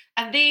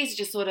 And these are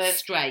just sort of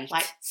straight.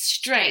 Like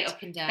straight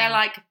up and down. They're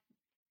like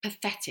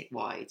pathetic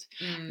wide.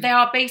 Mm. They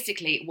are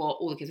basically what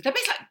all the kids, they're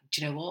basically like,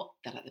 do you know what?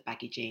 They're like the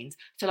baggy jeans.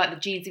 So like the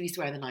jeans we used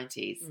to wear in the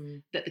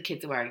 90s that the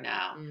kids are wearing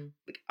now.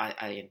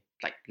 I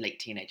like late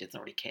teenagers,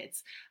 not really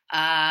kids.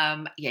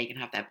 Yeah, you can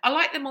have them. I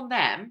like them on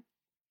them,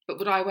 but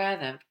would I wear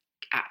them?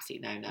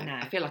 Absolutely no.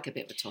 I feel like a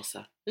bit of a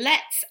tosser.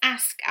 Let's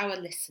ask our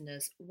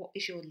listeners, what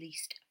is your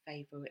least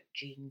favourite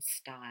jean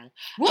style?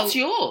 What's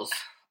yours?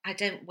 I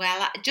don't.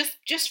 Well,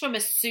 just from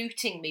a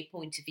suiting me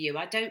point of view,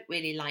 I don't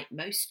really like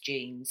most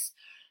jeans.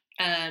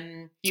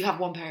 You have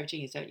one pair of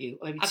jeans, don't you?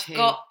 Or maybe two.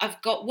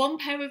 I've got one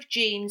pair of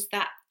jeans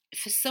that,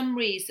 for some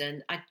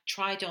reason, I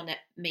tried on at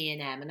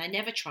M&M, and I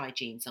never try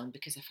jeans on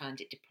because I find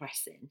it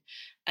depressing.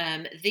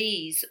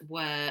 These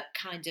were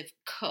kind of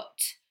cut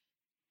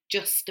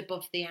just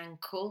above the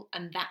ankle,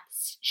 and that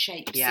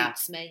shape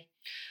suits me.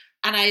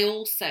 And I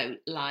also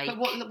like. But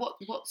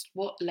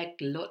what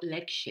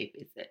leg shape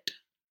is it?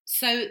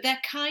 So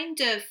they're kind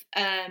of.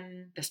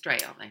 They're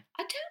straight, aren't they?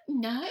 I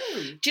don't know.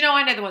 Do you know?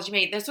 I know the ones you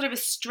mean. They're sort of a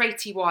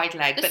straighty wide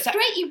leg,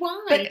 straightty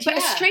wide. But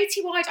a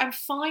straighty wide, I'm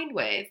fine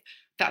with.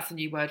 That's the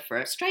new word for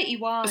it. Straighty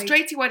wide. A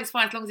straighty wide is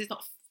fine as long as it's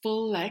not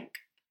full length.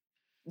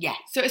 Yeah.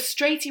 So a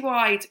straighty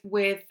wide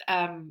with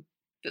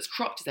that's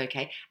cropped is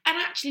okay. And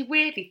actually,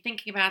 weirdly,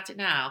 thinking about it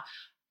now,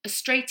 a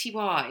straighty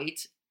wide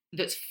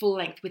that's full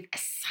length with a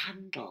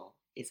sandal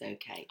is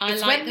okay.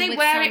 It's when they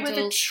wear it with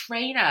a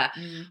trainer.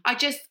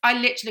 I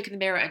literally look in the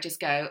mirror and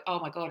just go, oh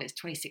my God, it's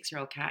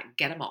 26-year-old cat,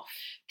 get them off.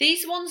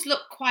 These ones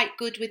look quite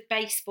good with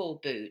baseball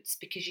boots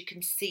because you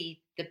can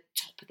see the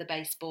top of the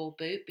baseball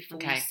boot before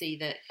you see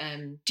that.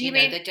 Do you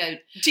mean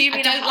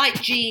I don't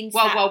like jeans?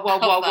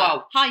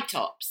 Whoa. High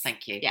tops.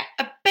 Thank you. Yeah.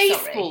 A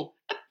baseball.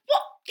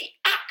 What the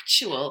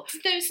actual?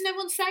 Does no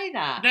one say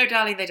that? No,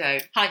 darling, they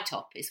don't. High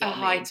top is what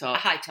I mean. A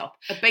high top.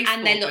 A baseball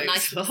and they look boot.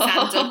 nice with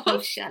sandals.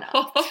 Oh, shut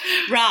up.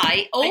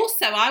 Right.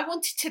 Also, I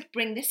wanted to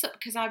bring this up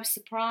because I was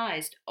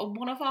surprised. On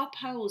one of our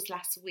polls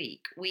last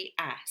week, we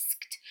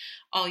asked,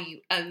 are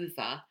you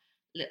over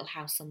Little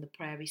House on the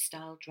Prairie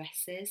style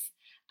dresses?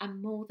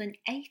 And more than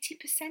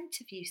 80%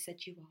 of you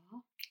said you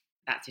are.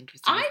 That's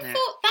interesting, I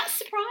thought that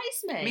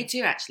surprised me. Me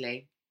too,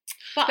 actually.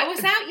 But I was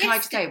out yesterday. Can I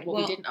just say, what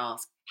we didn't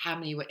ask, how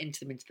many were into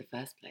them into the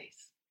first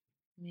place?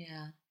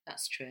 Yeah,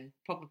 that's true.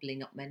 Probably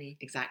not many.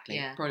 Exactly.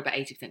 Yeah. Probably about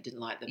 80% didn't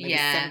like them. Maybe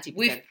 70%.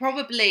 We've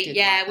probably,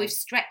 like we've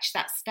stretched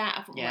that stat,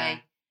 haven't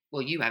we?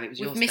 Well, you have. It was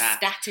your We've stat.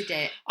 misstatted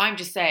it. I'm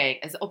just saying,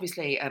 as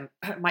obviously,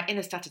 my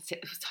inner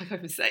statistician. I can't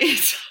even say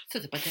it.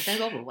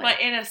 My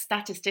inner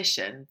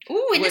statistician.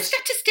 Oh, inner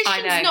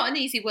statistician is not an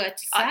easy word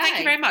to say. Thank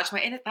you very much.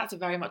 That's a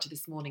very much a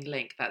this morning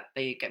link that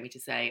they get me to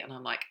say, and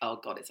I'm like, oh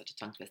God, it's such a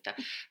tongue twister.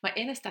 My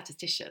inner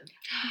statistician.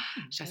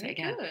 Should I say it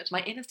again? Good.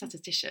 My inner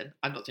statistician.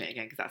 I'm not doing it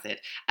again because that's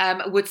it.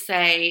 Would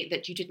say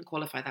that you didn't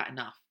qualify that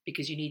enough.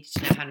 Because you needed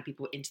to know how many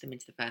people were into them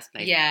into the first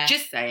place. Yeah.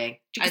 Just saying.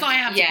 Because I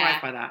am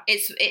surprised by that.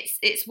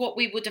 It's what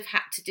we would have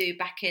had to do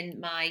back in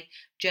my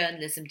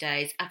journalism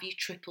days. Have you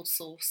triple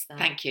sourced that?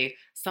 Thank you.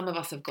 Some of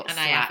us have got and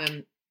slack. I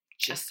haven't.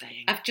 Just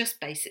saying. I've just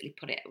basically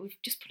we've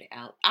just put it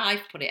out.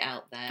 I've put it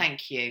out there.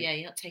 Thank you. Yeah,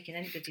 you're not taking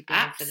anybody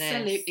blame for this.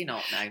 Absolutely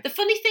not, no. The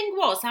funny thing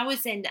was, I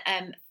was in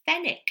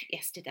Fenwick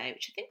yesterday,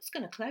 which I think is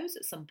going to close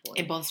at some point.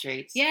 In Bond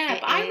Street. Yeah,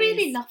 but I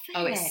really love it.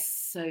 Oh,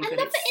 it's so good. I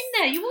love it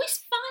in there. You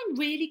always find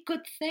really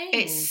good things.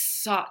 It's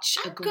such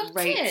a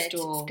great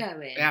store. It's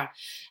going. Yeah.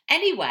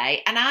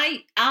 Anyway, and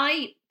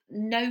I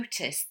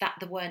noticed that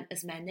there weren't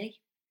as many.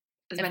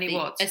 As many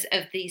what? As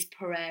of these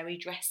Prairie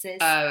dresses.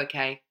 Oh,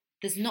 okay.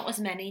 There's not as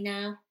many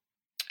now.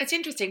 It's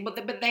interesting, but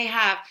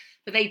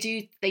they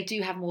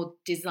do have more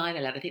designer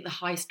leather. I think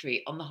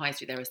on the high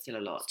street there is still a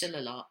lot. Still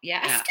a lot,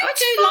 yeah. Yeah. I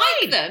still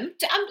like them.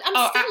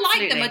 I'm still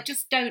like them. I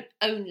just don't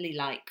only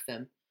like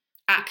them.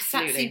 Absolutely.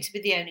 Because that seemed to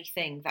be the only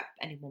thing that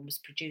anyone was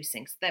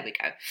producing. So there we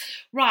go.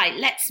 Right,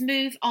 let's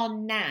move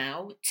on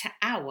now to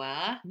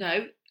our...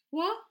 No.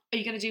 What? Are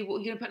you going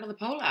to put another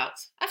poll out?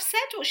 I've said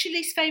what's your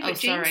least favourite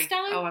jean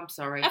style? Oh, I'm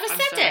sorry. Have I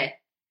said it?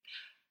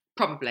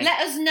 Probably. Let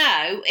us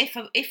know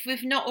if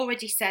we've not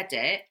already said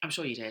it, I'm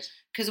sure you did.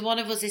 because one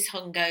of us is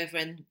hungover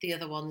and the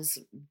other one's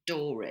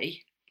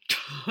Dory.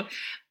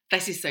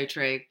 This is so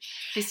true.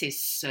 This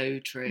is so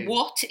true.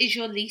 What is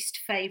your least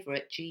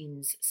favourite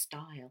jeans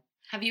style?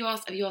 Have you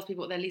asked people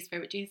what their least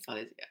favourite jeans style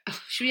is?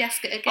 Should we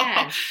ask it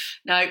again?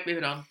 No,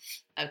 moving on.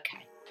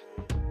 Okay.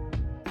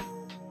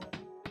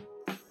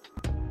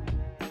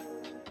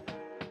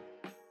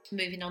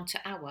 Moving on to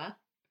our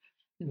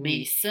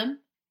me-some.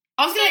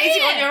 I was going to eat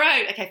it on your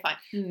own. Okay,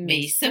 fine.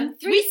 Me-some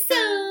threesome.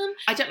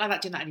 I don't like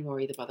that doing that anymore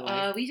either, by the way.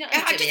 Oh, we don't I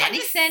like just doing like the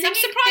anything. I'm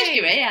surprised singing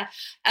you're thing. here.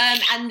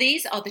 And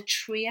these are the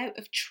trio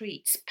of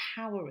treats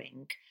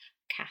powering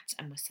Kat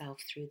and myself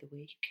through the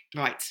week.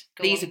 Right.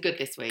 Go These on. are good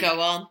this week. Go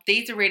on.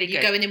 These are really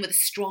You're good. going in with a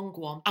strong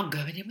one. I'm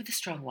going in with a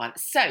strong one.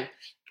 So,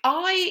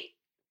 I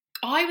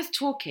was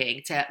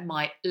talking to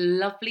my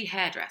lovely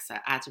hairdresser,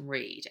 Adam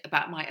Reed,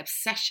 about my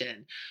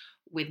obsession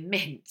with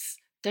mints.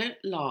 Don't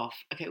laugh.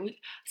 Okay.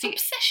 See,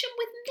 Obsession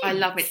with mints. I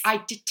love it.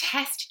 I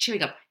detest chewing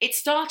gum. It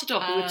started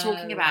off, we were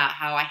talking Oh. about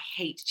how I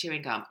hate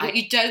chewing gum. What,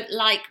 you don't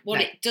like what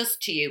No. it does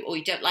to you, or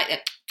you don't like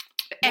it?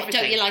 What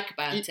Everything. don't you like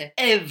about it?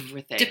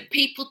 Everything. Do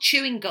people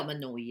chewing gum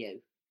annoy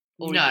you?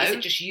 Or No. is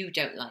it just you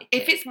don't like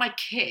it? If it's my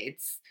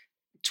kids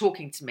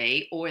talking to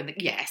me, or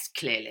yes,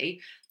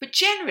 clearly, but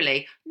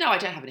generally, no, I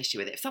don't have an issue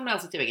with it. If someone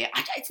else is doing it,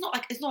 it's not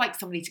like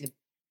someone eating a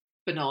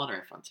banana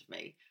in front of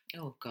me.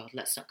 Oh God,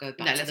 let's not go back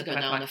No, to let's the not go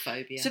back to banana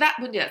phobia. So that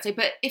wouldn't do that. So,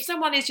 but if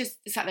someone is just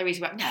sat there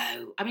eating,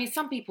 no, I mean,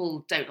 some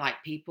people don't like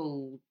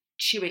people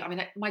chewing. I mean,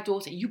 like, my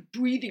daughter, you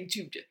breathing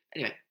too.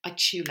 Anyway, I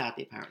chew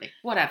loudly apparently.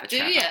 Whatever. Do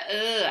Trevor. you?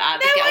 I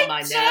No, get I on my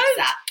nerves. don't.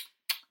 That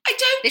I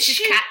don't. this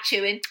chew. is cat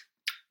chewing.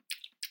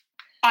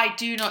 I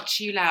do not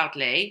chew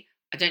loudly.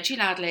 I don't chew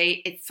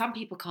loudly. It's some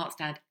people can't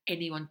stand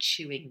anyone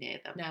chewing near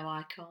them. No,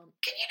 I can't.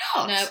 Can you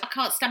not? No, I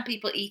can't stand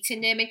people eating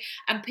near me,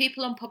 and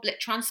people on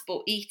public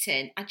transport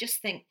eating. I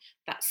just think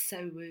that's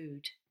so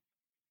rude.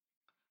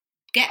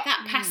 Get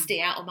that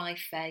pasty out of my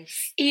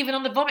face. Even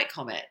on the vomit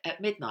comet at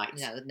midnight.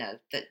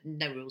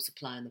 No rules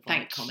apply on the vomit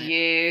Thank comment.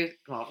 you.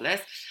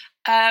 Marvellous.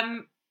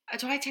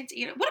 Do I tend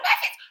to, what about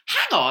if it's,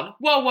 hang on,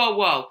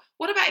 whoa.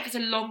 What about if it's a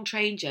long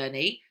train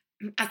journey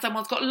and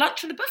someone's got lunch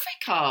from the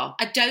buffet car?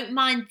 I don't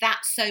mind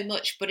that so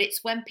much, but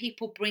it's when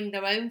people bring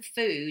their own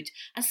food,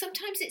 and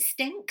sometimes it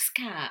stinks,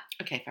 Kat.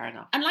 Okay, fair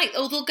enough. And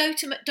they'll go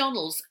to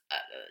McDonald's,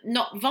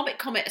 not vomit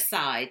comet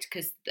aside,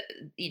 because,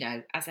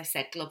 as I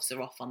said, gloves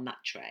are off on that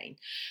train.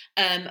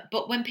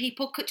 But when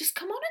people could just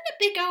come on in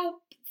a big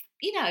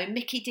old,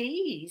 Mickey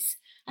D's,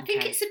 I think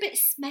Okay. it's a bit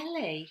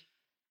smelly.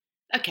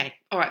 Okay,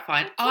 all right,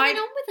 fine. Coming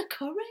on with a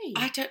curry.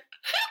 I don't.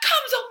 Who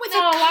comes on with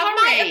No, a curry? I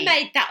might have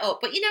made that up,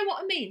 but you know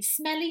what I mean?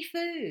 Smelly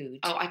food.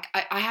 Oh,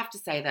 I have to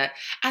say that,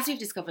 as we've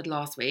discovered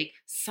last week,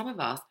 some of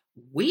us,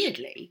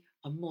 weirdly,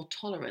 are more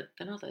tolerant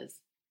than others.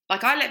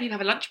 Like, I let people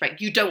have a lunch break.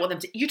 You don't want them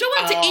to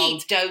to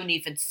eat. Don't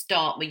even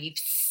start me. You've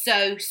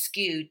so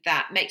skewed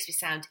that. Makes me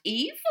sound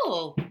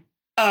evil.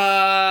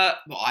 Well,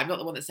 I'm not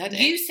the one that said it.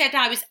 You said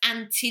I was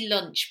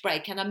anti-lunch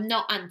break, and I'm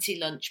not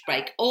anti-lunch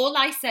break. All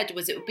I said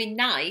was it would be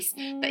nice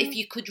that if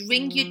you could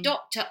ring your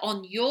doctor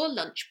on your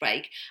lunch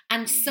break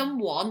and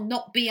someone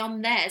not be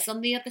on theirs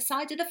on the other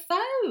side of the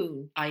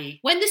phone.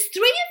 When there's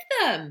three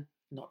of them.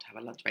 Not to have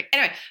a lunch break.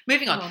 Anyway,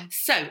 moving Go on. on.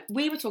 So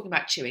we were talking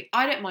about chewing.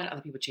 I don't mind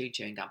other people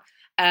chewing gum.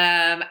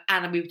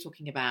 And we were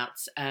talking about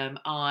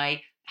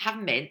I have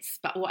mints,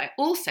 but what I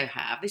also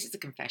have, this is a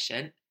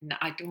confession. No,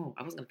 I wasn't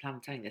going to plan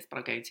on telling this, but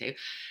I'm going to.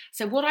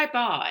 So what I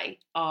buy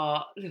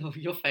are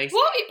your face.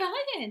 What are you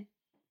buying?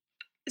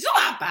 It's not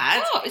that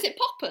bad. What? Is it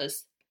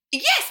poppers?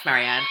 Yes,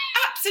 Marianne,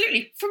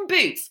 absolutely, from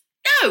Boots.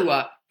 No,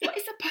 what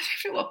is a? I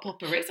don't know what a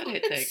popper is. I don't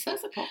think.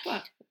 What's a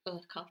popper? Oh,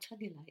 I can't tell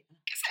you later.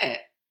 Is it?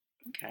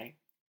 Okay.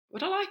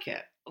 Would I like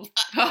it?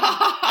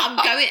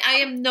 I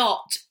am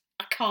not.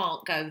 I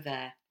can't go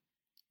there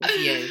with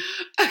you.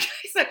 Okay,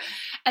 so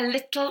a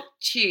little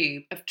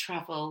tube of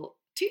travel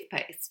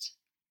toothpaste.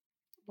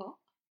 What?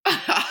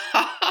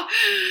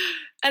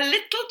 A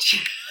little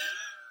tube.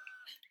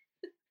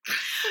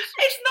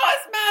 It's not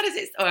as mad as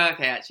it's. Oh,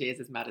 okay, actually, it's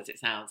as mad as it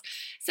sounds.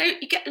 So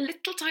you get a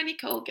little tiny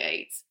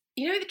Colgate.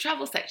 You know the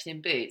travel section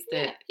in Boots.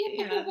 But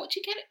what do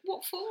you get it?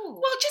 What for?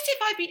 Well, just if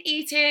I've been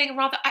eating,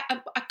 rather,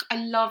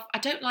 I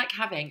don't like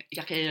having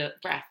like a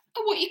breath.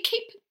 Oh, what, you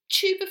keep a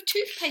tube of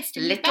toothpaste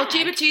in your Little bag?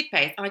 tube of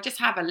toothpaste, and I just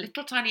have a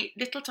little tiny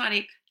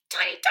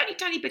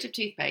bit of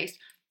toothpaste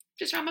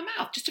just around my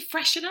mouth, just to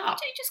freshen up.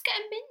 Don't you just get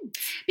a mint?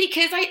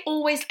 Because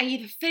I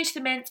either finish the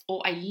mints,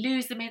 or I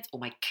lose the mints, or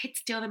my kids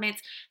steal the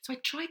mints. So I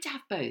try to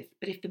have both.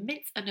 But if the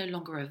mints are no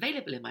longer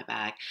available in my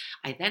bag,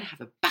 I then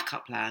have a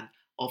backup plan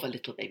of a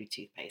little baby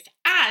toothpaste.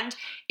 And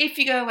if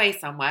you go away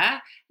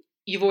somewhere,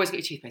 you've always got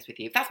your toothpaste with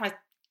you. That's my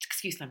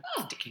excuse, I'm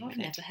sticking with I've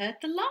it. never heard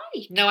the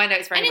lie. No, I know,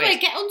 it's very Anyway,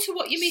 weird. get on to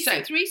what you mean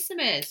So-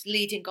 threesome is,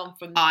 leading on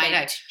from I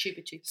know. tube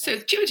of toothpaste. So,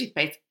 tube of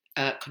toothpaste,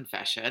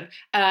 confession.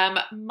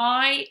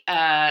 My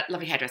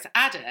lovely hairdresser,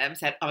 Adam,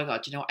 said, oh my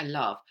God, do you know what I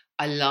love?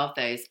 I love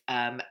those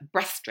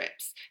breast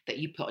strips that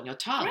you put on your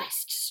tongue.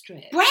 breast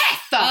strip.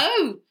 Breath!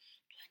 Oh,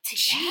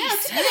 I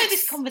didn't know where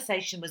this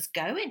conversation was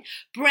going.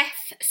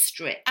 Breath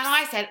strips. And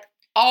I said,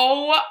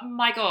 oh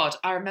my God,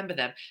 I remember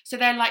them. So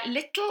they're like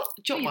little...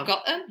 You've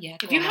got them? Yeah.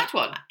 Have you had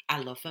one? I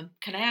love them.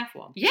 Can I have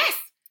one? Yes.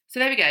 So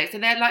there we go. So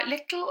they're like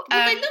little...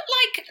 Well, they look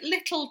like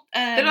little...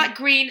 they're like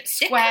green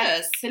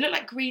squares. stickers. They look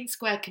like green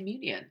square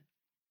communion.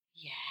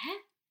 Yeah.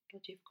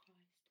 Body of Christ.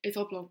 It's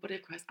oblong body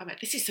of Christ. I mean,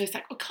 this is so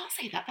sad. I can't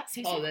say that. That's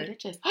so Oh,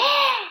 sacrilegious. You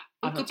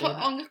I'm could not put doing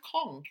on your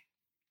tongue.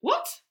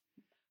 What?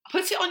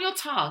 Put it on your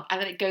tongue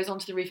and then it goes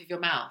onto the roof of your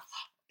mouth.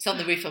 It's on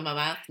the roof of my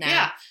mouth now.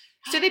 Yeah.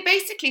 So they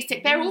basically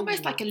stick, they're almost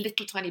Ooh. like a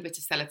little tiny bit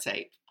of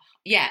sellotape.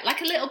 Yeah,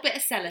 like a little bit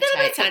of sellotape. A little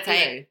bit of but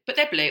sellotape, blue. but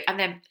they're blue and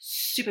then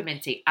super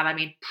minty. And I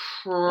mean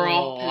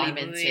Oh, properly I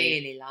minty.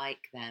 really like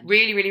them.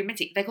 Really, really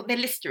minty. They're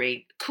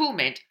Listerine, Cool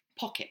Mint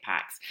pocket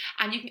packs.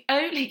 And you can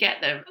only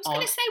get them I was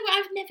going to say, well,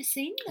 I've never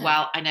seen them.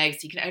 Well, I know, so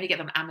you can only get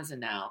them on Amazon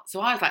now. So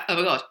I was like, oh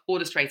my God,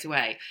 order straight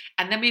away.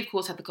 And then we, of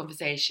course, had the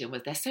conversation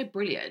was they're so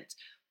brilliant.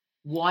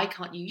 Why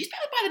can't you? You used to be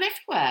able to buy them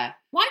everywhere.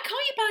 Why can't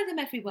you buy them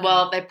everywhere?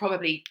 Well, they're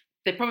probably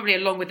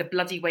along with the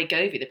bloody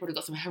Wegovy, they've probably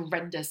got some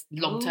horrendous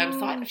long-term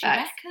side do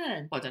effects. you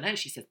reckon? Well, I don't know.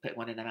 She says put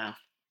one in their mouth.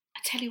 I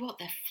tell you what,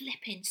 they're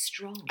flipping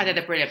strong. I know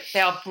they're brilliant.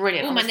 They are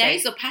brilliant. Oh, my honestly.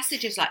 nasal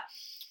passage is like...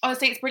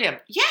 Honestly, it's brilliant.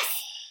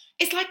 Yes,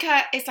 it's like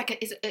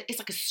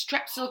a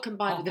Strepsil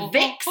combined with a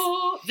Vicks.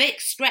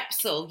 Vicks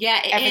Strepsil. Yeah,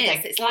 it Everything.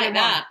 is. It's All like in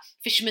that.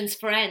 Fisherman's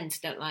Friend.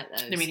 Don't like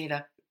those. No, me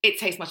neither. It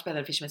tastes much better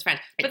than Fisherman's Friend.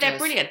 But It they're does.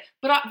 brilliant.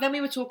 But then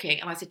we were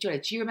talking and I said, Julia,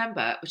 do you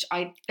remember, which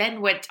I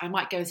then went, I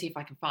might go and see if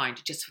I can find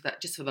just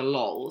for the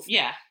lols,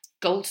 Yeah.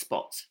 Gold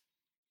Spot.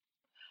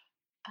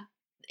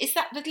 Is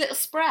that the little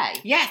spray?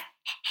 Yes.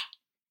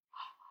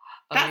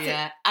 That's it.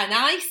 yeah. And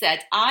I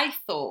said, I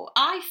thought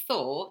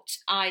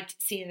I'd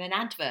seen an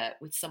advert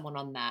with someone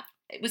on that.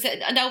 It was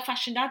an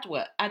old-fashioned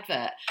advert. I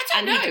don't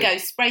And know. he'd go,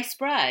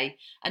 spray,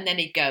 and then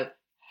he'd go,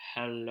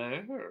 hello. Am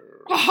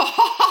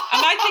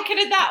Am I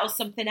thinking of that or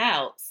something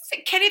else? Was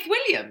it Kenneth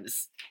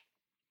Williams?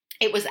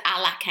 It was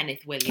a la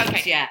Kenneth Williams,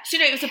 Okay. yeah. So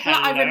no, it was a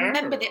black. I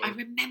Hello.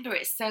 remember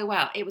it so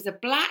well. It was a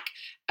black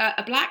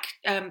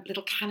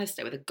little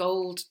canister with a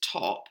gold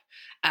top,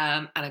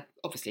 and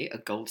obviously a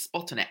gold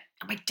spot on it.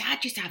 And my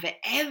dad used to have it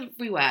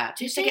everywhere.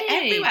 He used to get it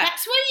everywhere.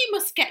 That's where you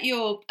must get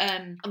your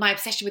My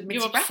obsession with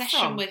minty breath obsession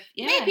from. with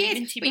Maybe it is,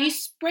 minty but you breath.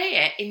 spray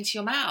it into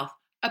your mouth.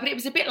 But it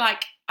was a bit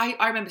like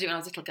I remember doing when I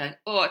was little, going,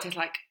 oh, it tastes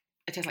like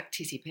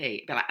TCP,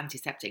 a bit like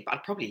antiseptic. But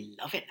I'd probably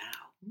love it now.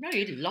 No,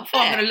 you'd love it. Oh,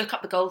 I'm going to look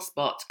up the Gold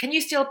Spot. Can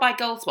you still buy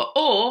Gold Spot?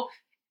 Or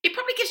it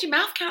probably gives you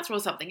mouth cancer or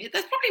something.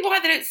 That's probably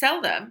why they don't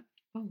sell them.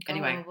 Oh, God.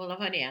 Anyway. Well,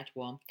 I've only had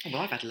one. Oh,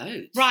 well, I've had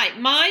loads. Right,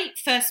 my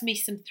first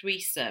mesome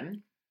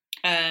threesome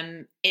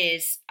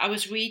is I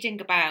was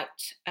reading about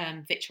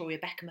Victoria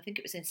Beckham. I think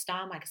it was in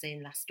Star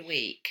magazine last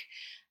week.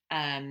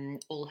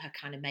 All her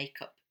kind of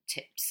makeup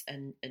tips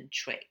and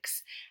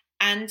tricks.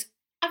 And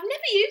I've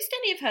never used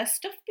any of her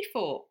stuff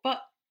before,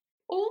 but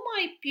all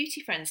my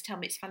beauty friends tell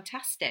me it's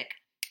fantastic.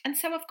 And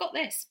so I've got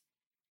this.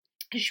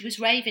 Because she was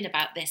raving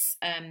about this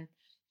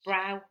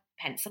brow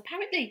pencil.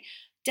 Apparently,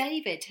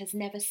 David has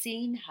never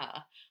seen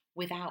her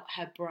without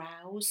her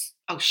brows.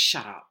 Oh,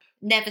 shut up.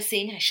 Never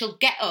seen her. She'll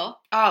get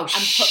up Oh, and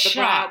put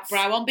the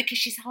brow on because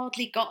she's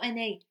hardly got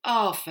any.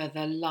 Oh, for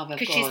the love of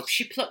Because God.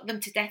 she plucked them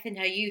to death in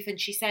her youth.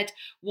 And she said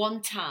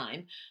one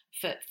time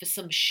for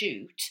some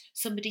shoot,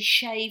 somebody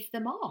shaved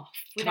them off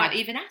without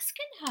even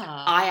asking her.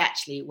 I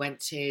actually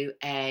went to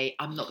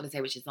I'm not going to say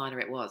which designer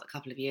it was, a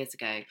couple of years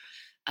ago.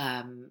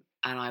 And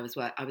I was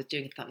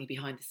doing something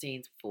behind the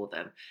scenes for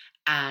them.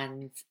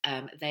 And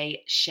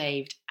they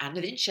shaved, and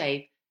they didn't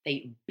shave,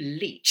 they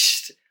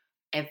bleached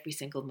every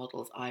single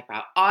model's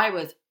eyebrow. I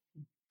was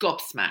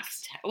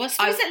gobsmacked. Well, I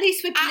suppose at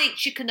least with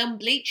bleach you can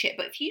unbleach it,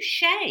 but if you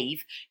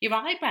shave your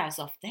eyebrows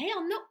off, they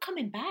are not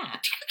coming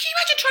back. Can you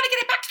imagine trying to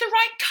get it back to the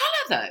right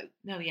colour,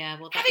 though? No, yeah,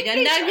 well, Having no,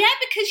 bleach yeah,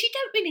 it. because you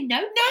don't really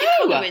know what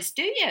No. the colour is,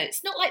 do you?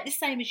 It's not like the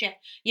same as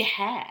your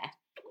hair.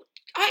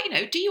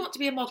 Do you want to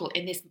be a model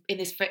in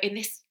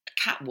this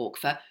catwalk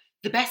for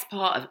the best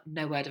part of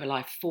no word of a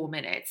life, 4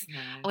 minutes? No.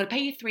 I'm going to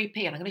pay you 3p,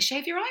 and I'm going to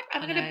shave your eyebrow.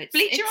 I'm I going know, to it's-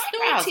 bleach your it's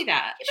eyebrows. naughty,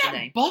 that, You better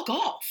actually. bog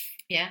off.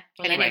 Yeah.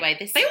 Well, Anyway,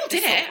 anyway, they all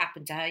did this it.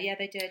 happened to her. Yeah,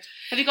 they did.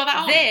 Have you got that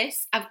on?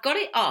 This, I've got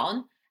it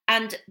on,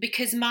 and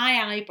because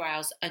my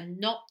eyebrows are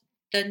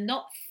they're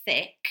not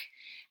thick,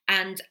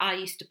 and I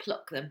used to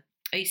pluck them.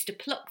 I used to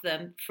pluck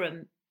them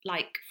from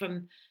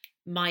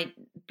my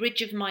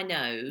bridge of my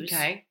nose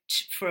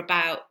for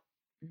about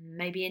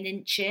maybe an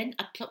inch in.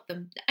 I plucked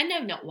them. I know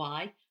not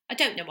why. I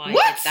don't know why I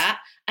did that,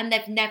 and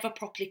they've never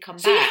properly come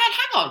So back.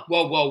 hang on.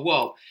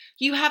 Whoa.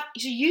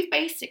 You've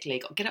basically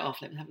got, get it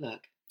off, let me have a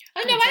look.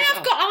 Oh Come no, on, I take it have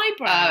off. got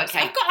eyebrows. Oh,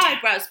 okay. I've got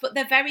eyebrows, but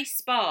they're very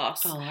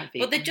sparse. Oh, I'd be.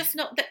 But they're just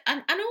not.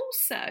 And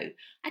also,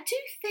 I do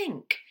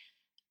think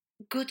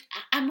good.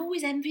 I'm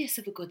always envious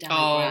of a good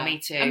eyebrow. Oh, me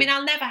too. I mean,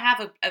 I'll never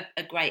have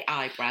a great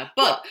eyebrow,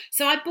 but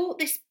so I bought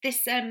this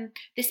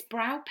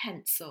brow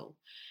pencil,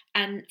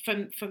 and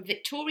from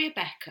Victoria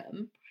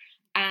Beckham,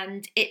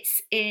 and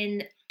it's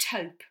in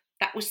taupe.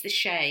 That was the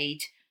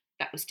shade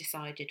that was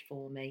decided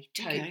for me.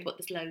 Taupe, Okay. but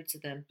there's loads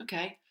of them.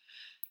 Okay.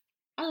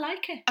 I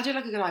like it. I do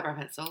like a good eyebrow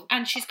pencil.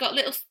 And she's got a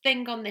little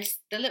thing on the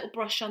little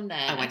brush on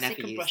there. Oh, I so never you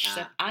can use brush that.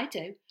 them. I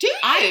do. Do you?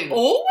 I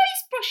always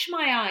brush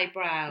my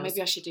eyebrows.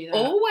 Maybe I should do that.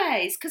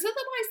 Always, because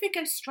otherwise they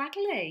go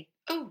straggly.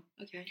 Oh,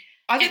 okay.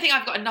 I don't think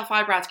I've got enough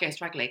eyebrows to go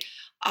straggly.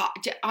 Mine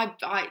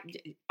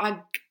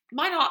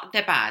aren't.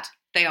 They're bad.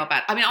 They are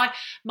bad. I mean,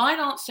 mine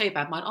aren't so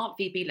bad. Mine aren't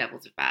VB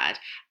levels of bad.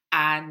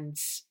 And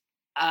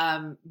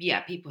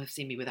yeah, people have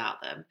seen me without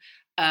them.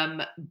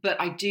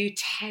 But I do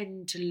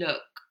tend to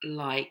look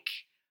like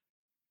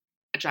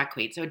a drag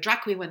queen. So a drag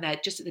queen when they're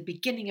just at the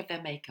beginning of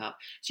their makeup.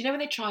 So you know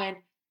when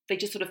they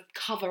just sort of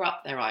cover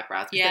up their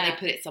eyebrows, but then they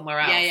put it somewhere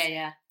else.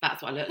 Yeah.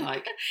 That's what I look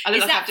like.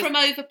 Is that from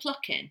over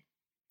plucking?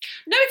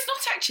 No, it's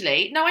not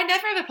actually. No, I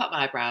never ever pluck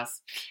my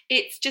eyebrows.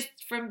 It's just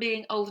from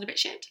being old and a bit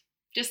shit.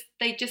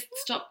 They just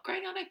stop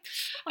growing on me.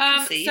 So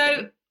I don't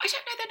know,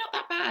 they're not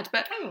that bad.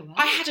 But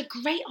I had a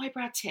great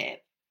eyebrow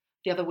tip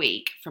the other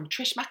week from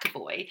Trish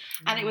McAvoy,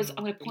 and it was,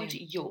 I'm going to point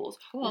at yours.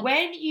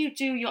 When you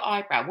do your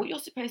eyebrow, what you're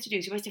supposed to do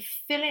is you're supposed to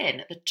fill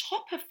in the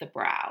top of the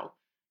brow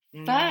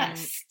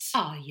first.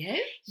 Are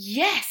you?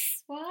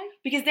 Yes. Why?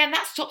 Because then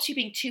that stops you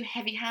being too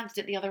heavy-handed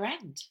at the other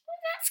end.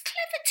 That's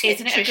clever tip.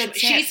 Isn't it a good tip?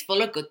 She's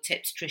full of good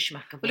tips, Trish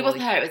McAvoy. Well, it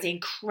wasn't her. It was the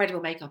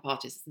incredible makeup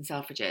artist in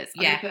Selfridges.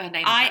 I'm going to put her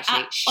name up,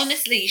 actually.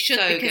 Honestly, you should,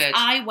 because good.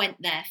 I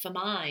went there for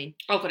mine.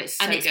 Oh, God, it's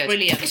so good. And it's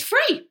brilliant. It's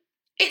free.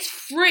 It's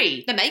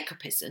free. The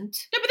makeup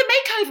isn't. No, but the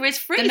makeover is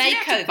free. The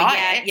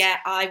makeover, yeah.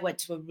 I went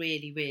to a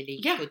really, really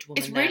good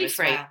woman. It's really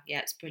free. Well. Yeah,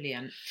 it's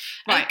brilliant.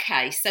 Right.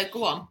 Okay, so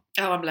go on.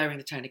 Oh, I'm lowering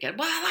the tone again.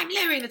 Well, I'm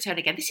lowering the tone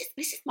again. This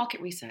is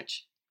market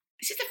research.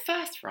 This is the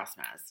first for us,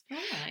 Maz.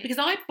 Right. Because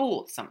I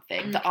bought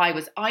something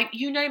that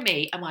you know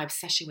me and my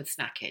obsession with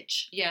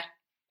snackage. Yeah.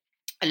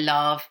 I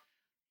love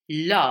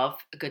a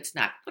good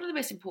snack. One of the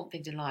most important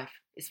things in life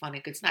is finding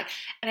a good snack.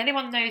 And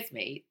anyone knows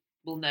me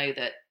will know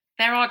that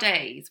there are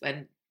days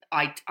when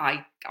I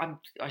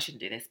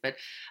shouldn't do this, but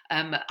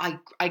I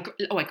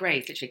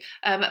graze literally.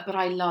 But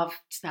I love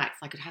snacks.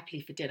 I could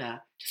happily for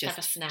dinner just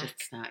have a snack.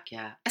 Just a snack,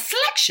 yeah. A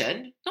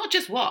selection, not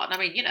just one. I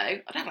mean,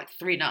 I'd have like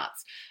 3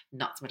 nuts.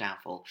 Nuts are my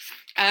downfall.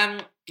 I'm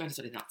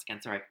sorry, nuts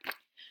again. Sorry.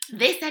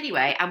 This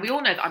anyway, and we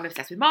all know that I'm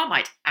obsessed with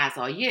Marmite, as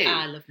are you.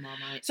 I love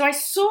Marmite. So I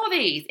saw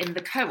these in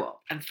the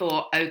Co-op and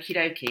thought, okie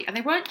dokie, and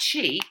they weren't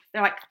cheap.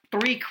 They're like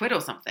 £3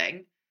 or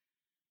something.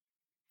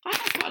 I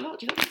got quite a lot.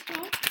 Do you think that's quite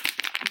a lot?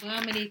 Well,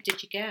 how many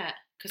did you get?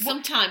 Because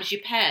sometimes you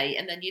pay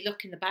and then you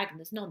look in the bag and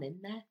there's none in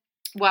there.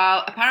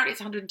 Well, apparently it's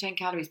 110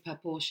 calories per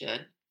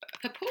portion.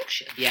 Per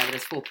portion? Yeah, well,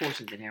 there's 4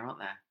 portions in here, aren't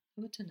there?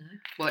 I don't know.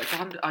 Well, it's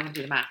 100. I can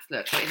do the maths.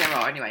 Look, there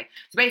are anyway.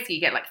 So basically,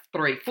 you get like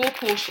 4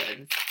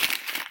 portions.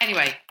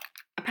 Anyway,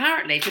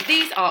 apparently, so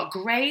these are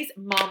Grey's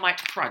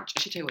Marmite Crunch.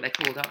 I should tell you what they're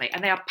called, aren't they?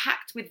 And they are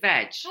packed with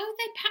veg. How are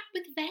they packed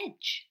with veg?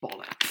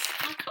 Bollocks.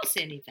 I can't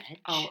see any veg.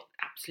 Oh,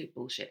 absolute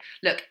bullshit.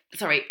 Look,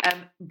 sorry.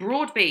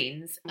 Broad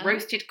beans,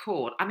 roasted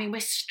corn. I mean, we're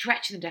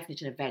stretching the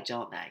definition of veg,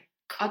 aren't they?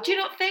 Do you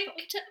not think?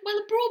 Well,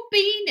 a broad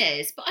bean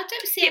is, but I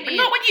don't see any. But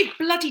not when you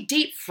bloody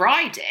deep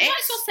fried it. You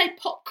might as well say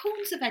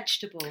popcorn's a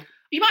vegetable.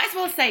 You might as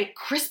well say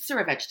crisps are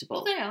a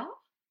vegetable. Well, they are.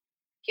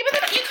 Yeah,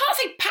 but you can't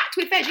say packed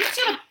with veg. You have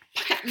to say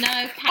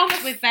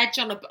packed with veg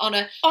on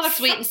a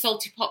sweet and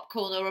salty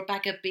popcorn or a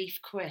bag of beef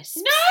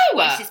crisps.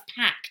 No! This is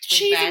packed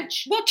with veg.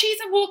 Cheese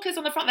and Walkers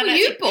on the front. Well,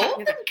 you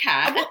bought them,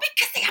 Kat. Well,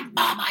 because they have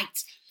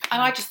Marmite.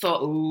 And I just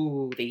thought,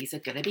 ooh, these are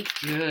going to be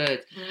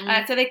good.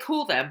 So they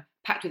call them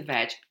packed with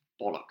veg.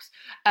 Bollocks.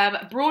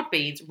 Broad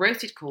beans,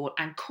 roasted corn,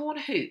 and corn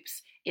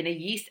hoops in a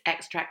yeast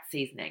extract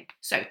seasoning.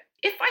 So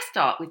if I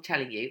start with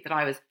telling you that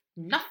I was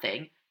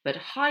nothing but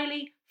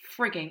highly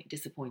frigging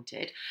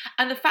disappointed,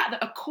 and the fact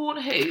that a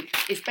corn hoop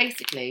is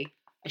basically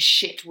a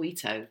shit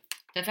Wheato.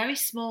 They're very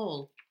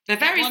small. They're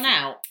very Get one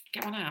out.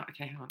 Get one out.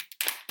 Okay, hang on.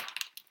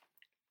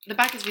 The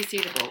bag is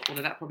resealable,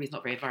 although that probably is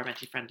not very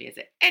environmentally friendly, is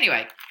it?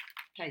 Anyway.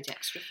 Paid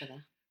extra for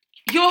that.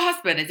 Your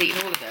husband has eaten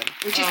all of them,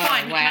 which is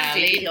fine. Well,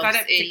 he loves, I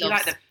don't think you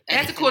like them.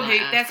 There's a corn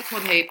hoop. There's a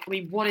corn hoop. I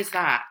mean, what is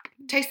that?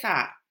 Taste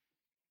that.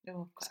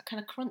 Oh, that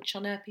kind of crunch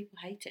on her. People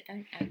hate it,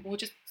 don't they? Or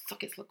just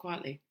suck it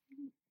quietly.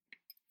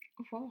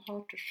 Oh, well,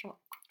 hard to suck.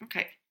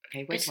 Okay.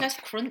 Wait. It says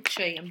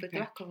crunchy and with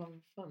black on the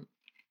front.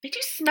 They do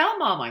smell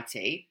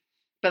Marmitey,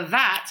 but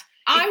that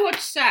I would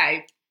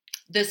say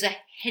there's a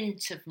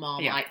hint of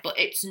Marmite, but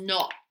it's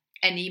not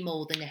any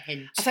more than a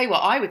hint. I'll tell you what,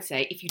 I would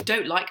say, if you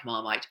don't like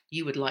Marmite,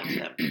 you would like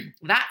them.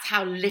 That's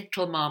how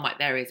little Marmite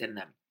there is in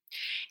them.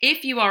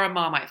 If you are a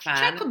Marmite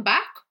fan... Take them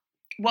back.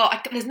 Well,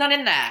 there's none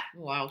in there.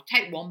 Well,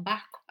 take one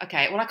back.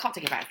 Okay, well, I can't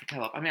take it back to the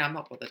Co-op. I mean, I'm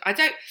not bothered.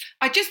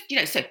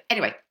 So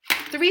anyway,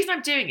 the reason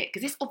I'm doing it,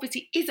 because this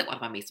obviously isn't one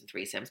of my meets and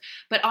threesomes,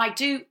 but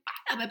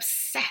I'm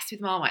obsessed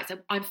with Marmite. So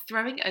I'm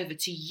throwing over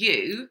to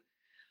you,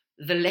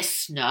 the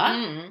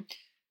listener,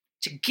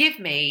 to give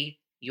me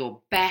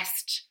your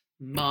best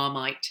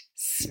Marmite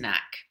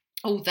snack.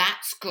 Oh,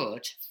 that's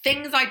good.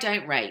 Things I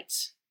don't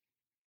rate.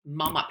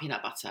 Marmite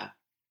peanut butter.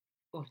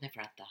 Oh, I've never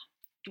had that.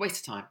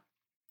 Waste of time.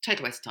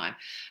 Total waste of time.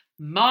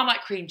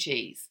 Marmite cream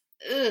cheese.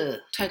 Ugh.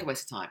 Total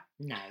waste of time.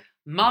 No.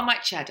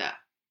 Marmite cheddar.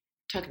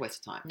 Total waste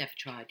of time. Never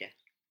tried it.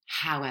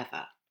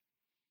 However,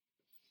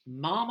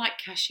 Marmite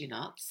cashew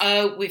nuts.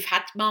 Oh, we've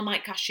had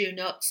Marmite cashew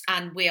nuts,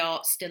 and we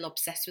are still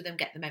obsessed with them.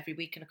 Get them every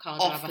week, and Ocado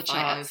Off have the a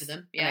fight charts. over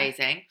them. Yeah.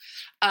 Amazing.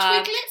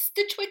 Twiglets?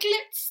 The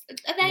Twiglets,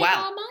 are they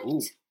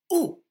Marmite?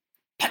 Ooh,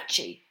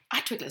 punchy. I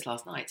had Twiglets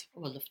last night.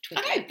 Oh, I love I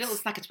know, Twiglets. little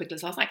snack of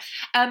Twiglets last night.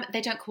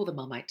 They don't call them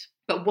Marmite,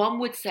 but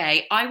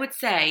I would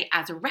say,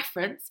 as a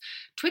reference,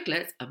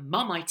 Twiglets are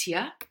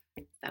Marmitier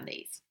than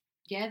these.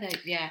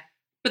 Yeah.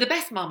 But the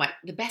best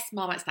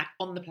Marmite snack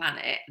on the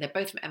planet, they're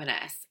both from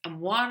M&S, and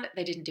one,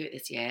 they didn't do it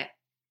this year,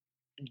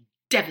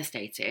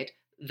 devastated,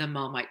 the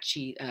Marmite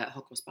cheese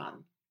hot cross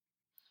bun.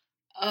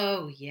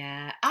 Oh,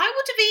 yeah. I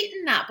would have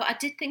eaten that, but I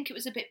did think it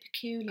was a bit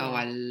peculiar. Oh,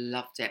 I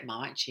loved it.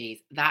 Marmite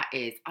cheese.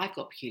 I've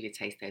got peculiar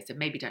taste though, so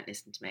maybe don't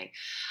listen to me.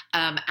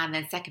 And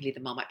then secondly,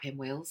 the Marmite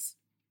pinwheels.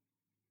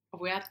 Have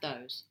we had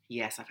those?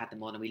 Yes, I've had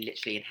them on and we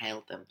literally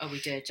inhaled them. Oh,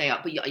 we did. They are,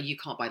 but you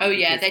can't buy them. Oh,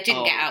 yeah, they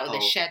didn't get out of the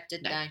shed,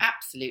 did no, they?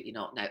 Absolutely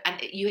not, no. And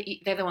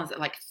they're the ones that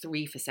are like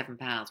 3 for £7.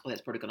 Well,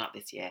 it's probably gone up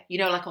this year. You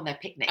know, like on their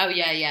picnic. Oh,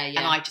 yeah. And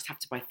I just have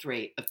to buy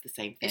 3 of the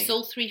same thing. It's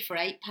all 3 for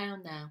 £8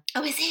 now.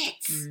 Oh, is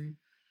it?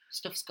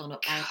 Stuff's gone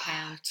up by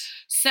 £1.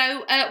 So,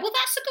 well,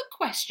 that's a good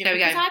question. There we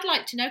go. I'd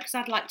like to know, because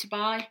I'd like to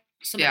buy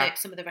some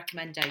of the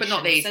recommendations. But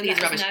not these. So These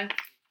are rubbish. know.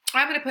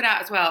 I'm going to put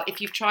out as well,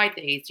 if you've tried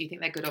these, do you think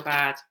they're good or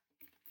bad?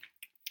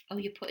 Oh,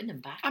 you're putting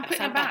them back. I'm That's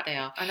putting them how back. bad they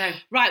are. I know.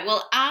 Right,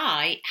 well,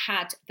 I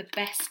had the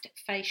best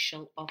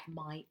facial of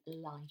my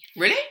life.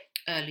 Really?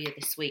 Earlier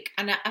this week.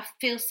 And I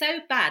feel so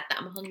bad that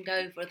I'm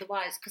hungover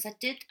otherwise, because I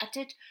did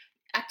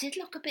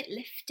look a bit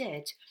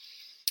lifted.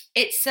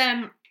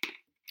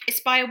 It's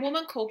by a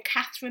woman called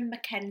Catherine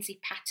Mackenzie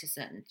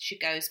Patterson. She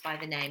goes by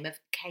the name of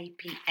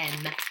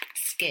KPM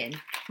Skin.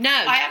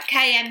 No,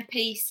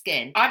 KMP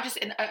Skin. I'm just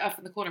up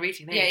in the corner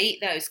eating these. Yeah, eat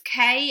those.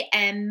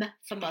 KM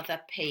for Mother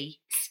P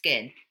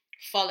Skin.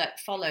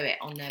 Follow it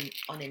on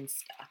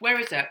Insta. Where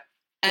is it?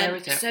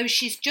 So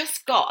she's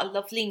just got a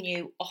lovely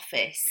new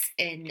office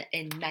in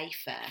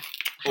Mayfair,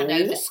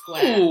 Hanover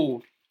Square.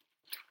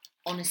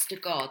 Honest to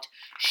God,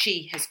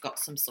 she has got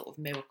some sort of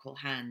miracle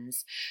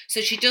hands. So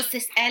she does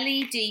this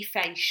LED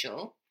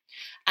facial,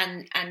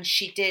 and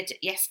she did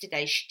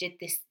yesterday. She did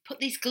this. Put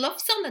these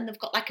gloves on, and they've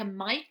got like a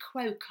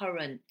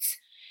microcurrent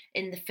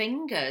in the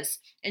fingers,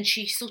 and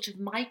she sort of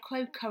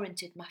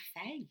microcurrented my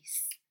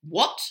face.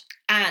 What?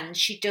 And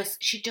she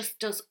just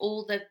does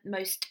all the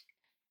most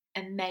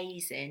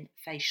amazing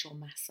facial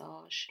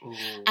massage. Ooh.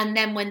 And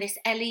then when this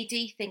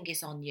LED thing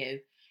is on you,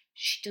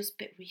 she does a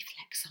bit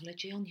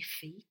reflexology on your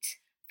feet.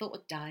 Thought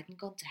I'd died and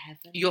gone to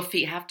heaven. Your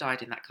feet have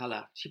died in that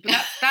colour.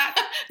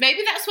 That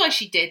Maybe that's why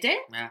she did it.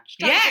 Yeah.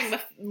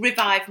 Yes.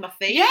 Revive my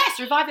feet. Yes,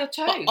 revive your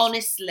toes. But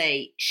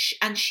honestly,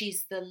 and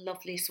she's the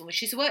loveliest woman.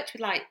 She's worked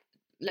with like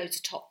loads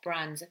of top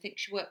brands. I think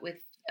she worked with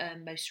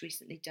most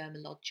recently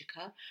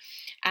Dermalogica,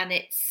 and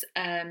it's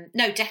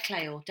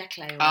Decléor.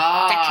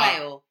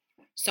 Decléor.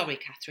 Sorry,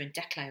 Catherine,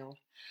 Decléor.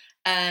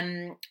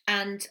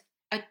 And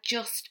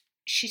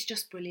she's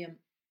just brilliant.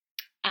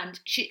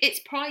 And it's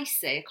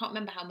pricey. I can't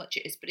remember how much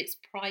it is, but it's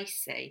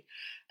pricey.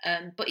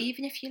 But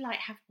even if you like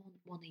have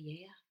one a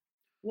year,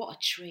 what a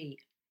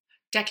treat.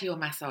 Decléor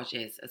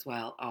massages as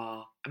well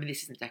are, I mean,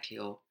 this isn't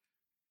Decléor,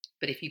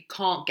 but if you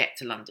can't get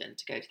to London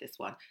to go to this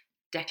one,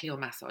 Decléor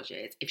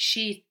massages, if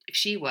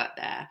she worked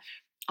there,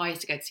 I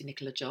used to go to see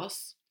Nicola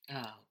Joss.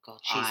 Oh God,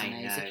 she's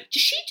amazing. Know.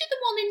 Does she do the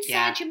one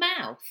inside your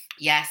mouth?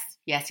 Yes.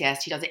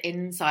 She does it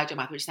inside your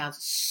mouth, which sounds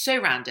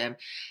so random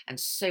and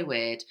so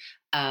weird,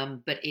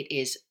 but it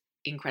is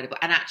incredible.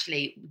 And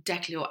actually,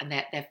 Decléor and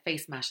their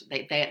face massage,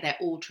 they're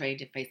all trained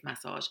in face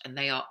massage, and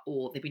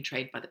they've been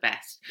trained by the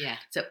best. Yeah.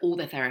 So all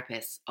their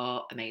therapists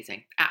are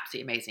amazing,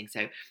 absolutely amazing.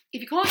 So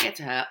if you can't get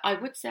to her, I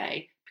would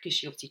say, because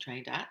she obviously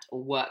trained at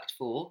or worked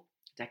for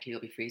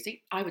Decléor be freezing,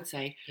 I would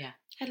say,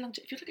 head along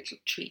to, if you're looking for a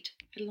treat,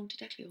 head along to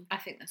Decléor. I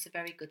think that's a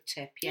very good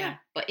tip, yeah.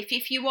 But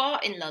if you are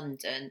in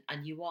London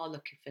and you are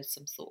looking for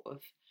some sort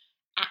of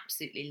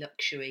absolutely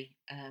luxury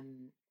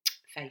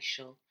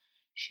facial,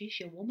 she's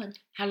your woman.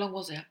 How long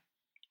was it?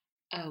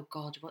 Oh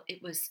God, well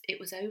it was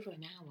over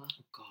an hour.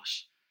 Oh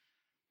gosh.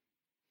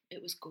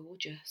 It was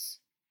gorgeous.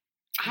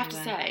 I have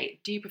to say,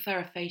 do you prefer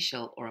a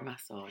facial or a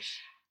massage?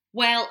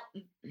 Well,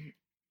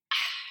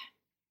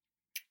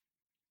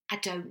 I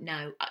don't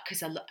know,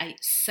 because I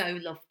so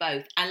love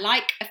both. I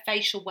like a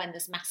facial when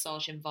there's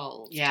massage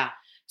involved. Yeah.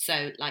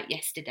 So, like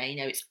yesterday,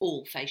 it's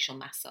all facial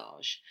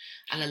massage,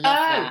 and I love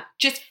that.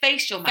 Just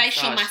facial massage.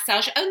 Facial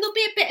massage. Oh, there'll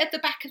be a bit at the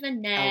back of the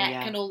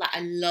neck and all that. I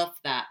love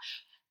that.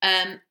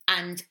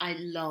 And I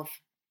love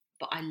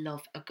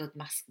a good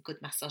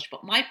massage.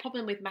 But my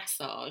problem with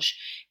massage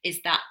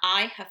is that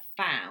I have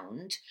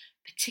found,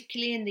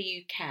 particularly in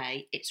the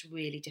UK, it's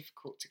really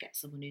difficult to get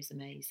someone who's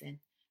amazing.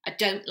 I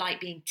don't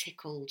like being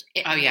tickled.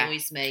 It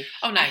annoys me.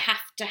 Oh no, I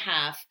have to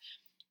have,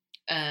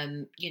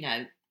 I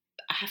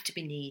have to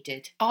be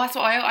needed. Oh, that's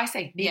what I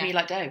say. Knead me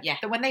like dough. Yeah.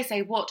 But when they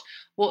say what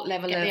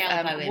level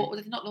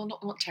of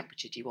what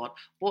temperature do you want?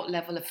 What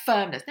level of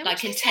firmness? No,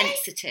 like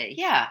intensity.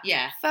 Yeah.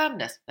 Yeah.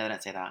 Firmness. No,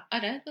 don't say that. I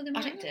don't. Well, they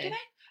might do.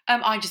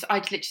 I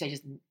literally say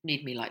just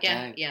knead me like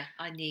dough. Yeah.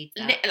 I need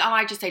that. And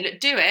I just say, look,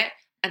 do it.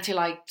 until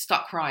I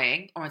start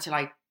crying or until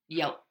I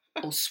yell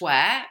or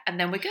swear, and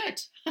then we're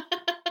good.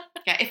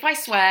 Yeah, if I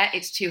swear,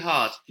 it's too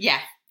hard. Yeah.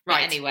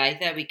 Right. But anyway,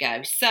 there we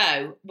go.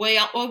 So we're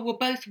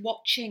both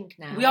watching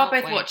now. We are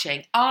both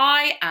watching.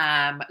 I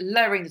am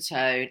lowering the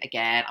tone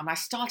again. I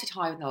started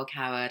high with Noel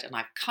Coward, and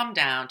I've come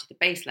down to the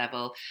base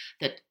level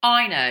that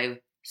I know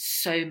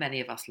so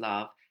many of us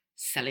love.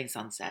 Selling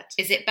Sunset.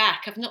 Is it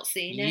back? I've not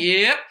seen it.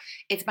 Yep.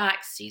 It's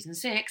back, season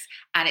 6,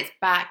 and it's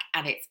back,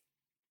 and it's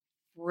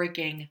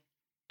frigging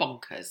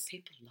bonkers.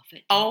 People love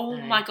it. Oh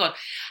my God.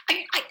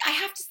 I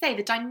have to say,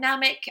 the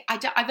dynamic,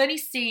 I've only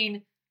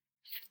seen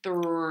 2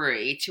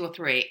 or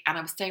 3, and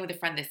I'm staying with a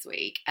friend this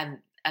week, and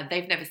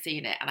they've never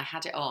seen it, and I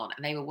had it on,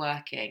 and they were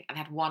working, and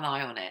I had one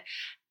eye on it,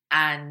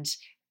 and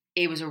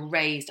it was a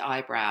raised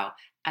eyebrow.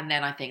 And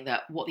then I think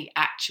that what the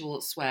actual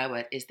swear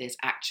word is, this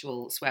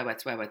actual swear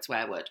word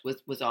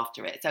was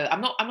after it. So I'm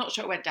not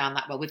sure it went down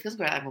that well. It doesn't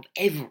go down with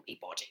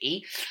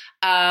everybody.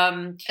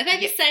 Are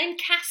they the same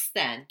cast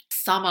then?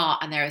 Some are,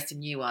 and there are some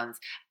new ones.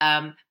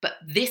 But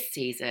this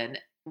season,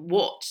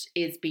 what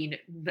is been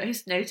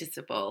most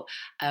noticeable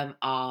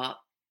are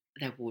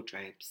their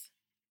wardrobes.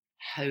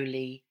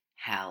 Holy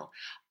hell!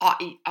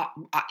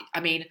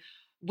 I mean,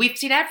 we've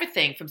seen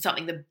everything from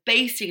something that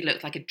basically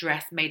looks like a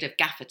dress made of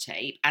gaffer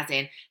tape, as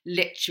in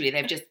literally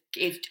they've just.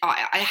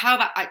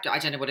 I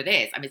don't know what it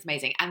is. I mean, it's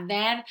amazing. And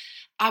then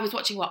I was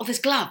watching there's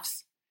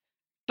gloves,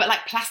 but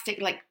like plastic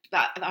gloves.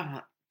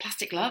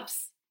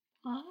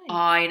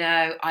 I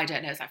know. I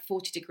don't know. It's like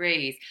 40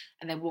 degrees,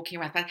 and they're walking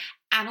around,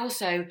 and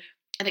also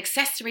an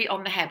accessory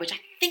on the head, which I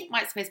think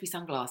might supposed to be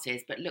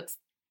sunglasses, but looks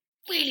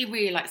really,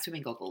 really like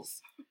swimming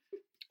goggles.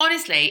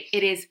 Honestly,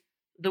 it is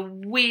the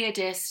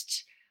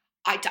weirdest.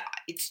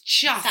 It's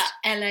just... Is that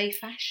LA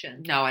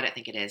fashion? No, I don't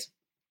think it is.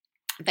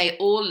 They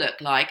all look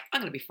like,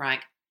 I'm going to be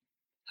frank,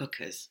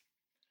 hookers.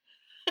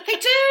 They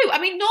do. I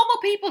mean, normal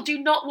people do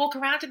not walk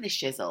around in this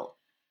shizzle.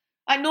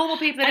 Like normal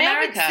people in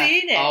America. I haven't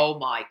seen it. Oh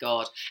my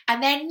God.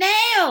 And their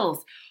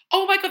nails.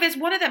 Oh my God, there's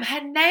one of them.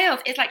 Her nails.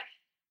 It's like,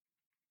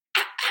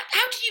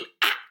 how do you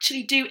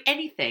actually do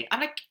anything? I'm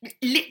like,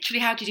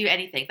 literally, how do you do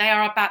anything?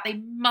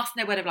 They must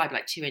know where to lie,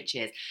 like 2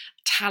 inches.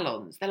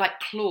 Talons. They're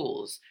like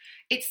claws.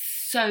 It's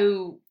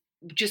so...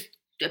 just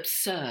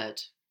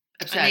absurd.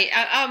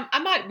 I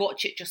might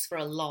watch it just for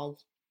a lol.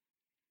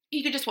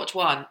 You can just watch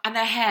one. And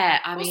their hair,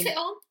 What's it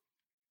on?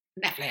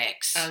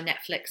 Netflix. Oh,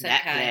 Netflix. Okay.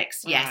 Netflix,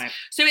 yes. Right.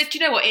 So do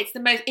you know what?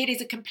 It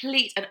is a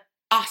complete and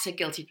utter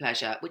guilty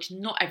pleasure, which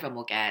not everyone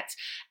will get.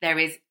 There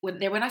is,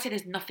 when I say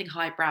there's nothing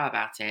highbrow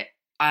about it,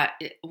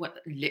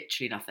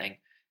 literally nothing.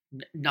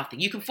 Nothing.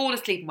 You can fall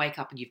asleep and wake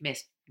up and you've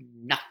missed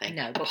nothing.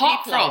 No, but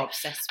apart people are from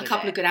obsessed a with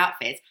couple it. of good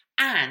outfits.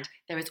 And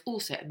there is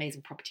also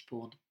amazing property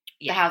porn.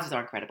 Yeah. The houses are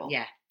incredible.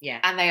 Yeah,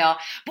 yeah. And they are,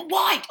 but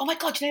why? Oh my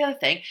God, do you know the other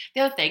thing?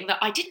 The other thing that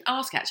I didn't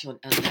ask actually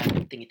on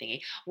thingy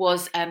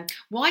was,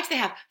 why do they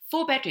have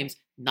 4 bedrooms,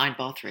 9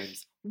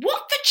 bathrooms?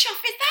 What the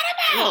chuff is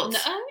that about? Well, no,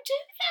 do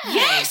they?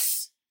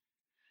 Yes!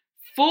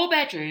 4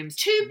 bedrooms.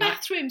 2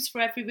 bathrooms for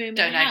every room in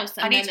the house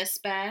and then a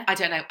spare. I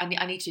don't know.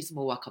 I need to do some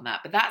more work on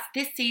that. But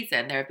this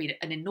season, there have been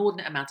an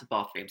inordinate amount of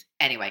bathrooms.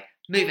 Anyway,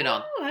 moving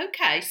on. Oh,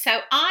 okay. So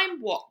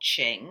I'm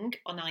watching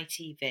on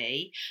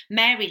ITV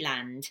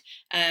Maryland,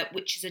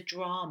 which is a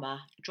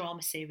drama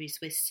series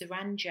with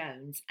Saran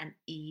Jones and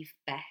Eve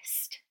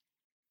Best.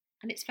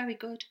 And it's very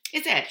good.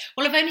 Is it?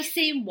 Well, I've only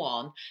seen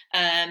one,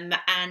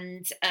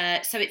 and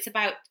so it's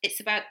about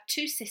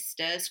 2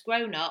 sisters,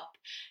 grown up,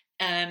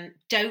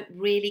 don't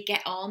really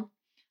get on.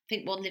 I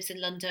think one lives in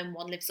London,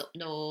 one lives up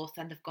north,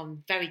 and they've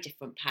gone very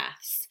different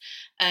paths.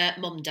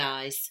 Mum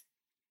dies.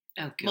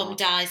 Oh God. Mum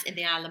dies in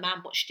the Isle of Man.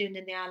 What's she doing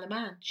in the Isle of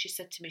Man? She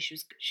said to me she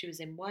was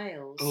in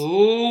Wales.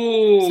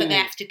 Oh. So they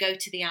have to go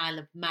to the Isle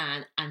of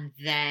Man, and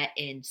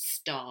therein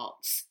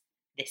starts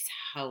this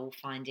whole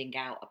finding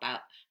out about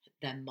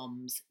their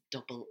mum's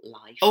double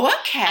life. Oh,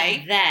 okay.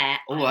 And there,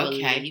 I will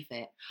okay. leave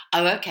it.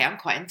 Oh, okay. I'm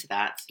quite into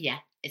that. Yeah.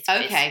 It's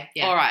okay.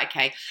 Yeah. All right.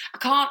 Okay. I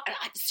can't.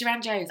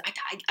 Saran Jones.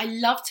 I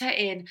loved her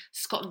in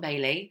Scott and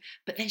Bailey,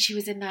 but then she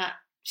was in that.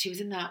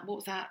 What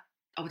was that?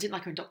 Oh, I didn't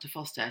like her in Dr.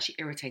 Foster. She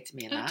irritated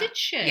me in that. Oh, did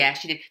she? Yeah,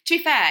 she did. To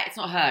be fair, it's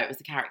not her. It was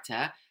the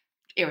character.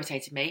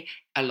 Irritated me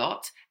a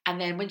lot. And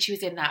then when she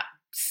was in that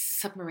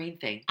submarine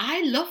thing,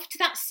 I loved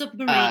that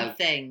submarine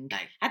thing. No.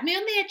 Had me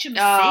on the edge of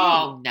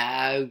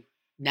my seat.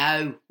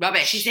 No,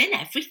 rubbish. She's in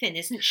everything,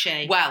 isn't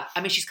she? Well,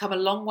 I mean, she's come a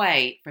long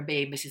way from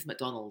being Mrs.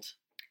 McDonald.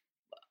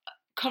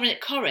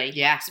 Corrie?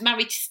 Yeah. She's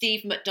married to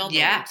Steve McDonald.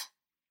 Yeah.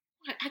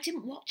 I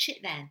didn't watch it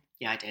then.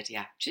 Yeah, I did,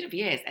 yeah. She did it for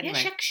years,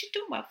 anyway. Yeah, she'd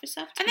done well for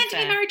herself. And then did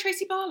he marry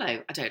Tracy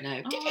Barlow? I don't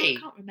know. Did he? I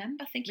can't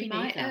remember. I think he Me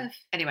might neither. have.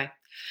 Anyway.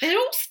 They're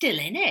all still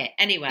in it.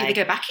 Anyway. Yeah, they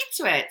go back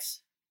into it.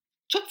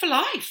 Job for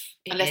life.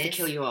 It unless is. they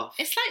kill you off.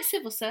 It's like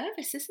civil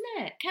service, isn't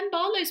it? Ken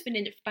Barlow's been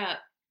in it for about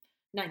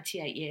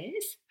 98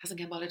 years. Hasn't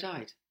Ken Barlow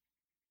died?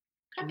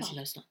 Ken Is he?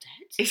 Barlow's not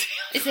dead.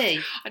 Is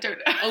he? I don't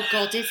know. Oh,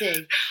 God, is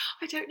he?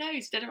 I don't know.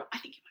 He's dead or... I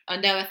think he might... Oh,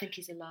 no, I think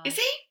he's alive. Is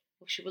he?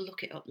 Well, she will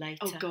look it up later.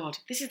 Oh, God.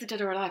 This is the dead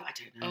or alive? I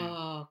don't know.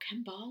 Oh,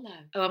 Ken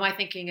Barlow. Oh, am I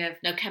thinking of...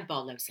 No, Ken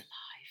Barlow's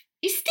alive.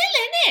 He's still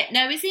it?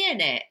 No, is he in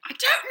it? I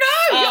don't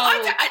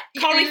know.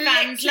 Oh, Corrie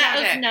fans, let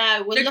us know.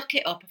 know. We'll look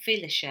it up. I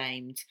feel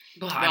ashamed.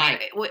 Well,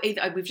 Right. I mean,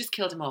 either we've just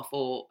killed him off,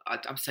 or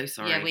I'm so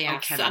sorry. Yeah, we have. Oh,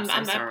 Ken, So I'm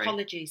so sorry.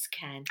 Apologies,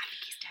 Ken. I think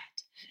he's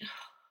dead.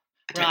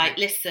 I don't Right,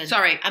 know. listen.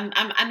 Sorry. I'm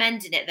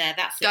ending it there.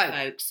 That's Go. it,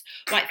 folks.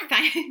 Right,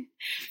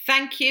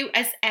 thank you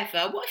as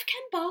ever. What if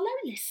Ken Barlow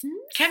listens?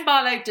 Ken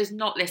Barlow does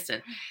not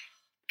listen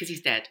because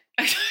he's dead.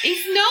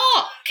 He's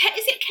not.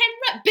 Is it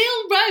Ken?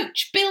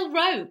 Bill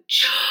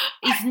Roach.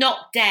 He's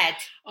not dead.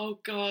 Oh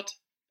God.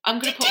 I'm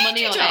going to put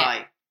money on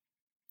it.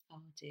 Oh,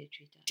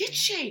 Deirdre died. Did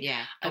she?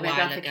 Yeah, Oh, a maybe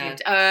while I'm thinking ago.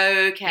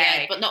 of- okay.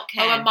 Yeah, but not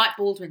Ken. Oh, and Mike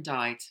Baldwin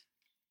died.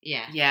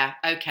 Yeah. Yeah.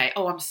 Okay.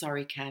 Oh, I'm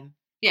sorry, Ken.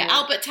 Yeah,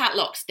 Oh. Albert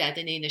Tatlock's dead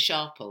and Ina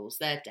Sharples,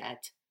 they're dead.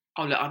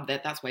 Oh, look, I'm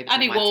dead. That's way before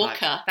Annie my Walker.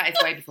 time. That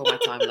is way before my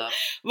time, love.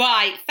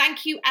 Right,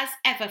 thank you as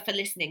ever for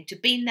listening to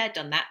Been There,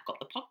 Done That, Got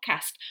the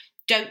Podcast.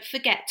 Don't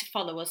forget to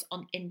follow us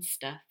on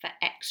Insta for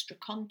extra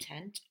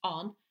content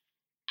on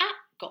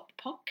 @Got the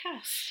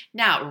Podcast.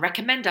 Now,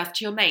 recommend us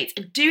to your mates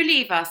and do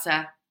leave us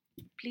a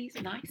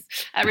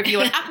review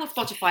on Apple,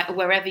 Spotify, or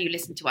wherever you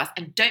listen to us.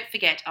 And don't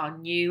forget our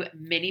new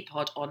mini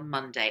pod on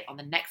Monday. On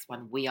the next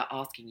one, we are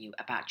asking you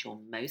about your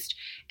most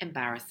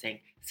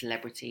embarrassing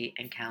celebrity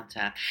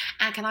encounter.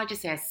 And can I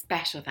just say a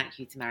special thank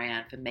you to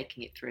Marianne for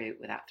making it through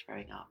without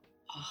throwing up.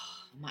 Oh,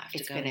 I might have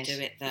It's to go finished. and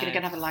do it though. You're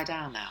going to have a lie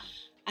down now.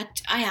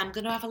 I am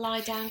going to have a lie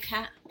down,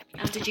 Kat.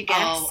 How did you guess?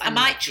 Oh, I I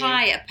might love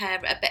try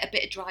a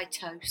bit of dry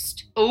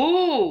toast.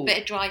 Ooh. A bit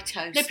of dry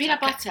toast. No, peanut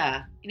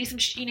butter.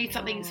 You need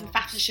something, some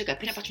fat and sugar.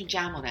 Peanut butter and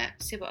jam on it.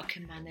 See what I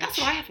can manage. That's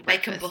what I have for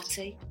Bacon breakfast.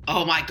 butty.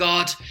 Oh my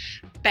God.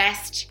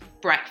 Best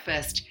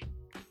breakfast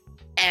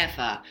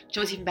ever. Do you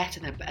know what's even better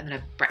than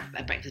a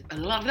breakfast?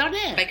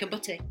 Bacon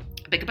butty.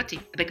 A bacon butty.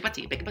 A bacon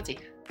butty. A bacon butty.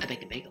 A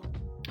bacon bagel.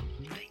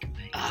 Bacon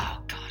bagel.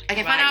 Oh God.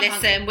 Okay, Right,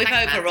 listen, we've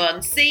Thanks,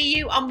 overrun. See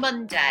you on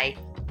Monday.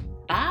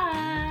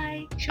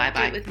 Bye. Should Bye we do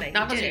bye. it with me?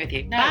 No, I'm not Do doing it it. with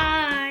you. No.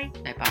 Bye.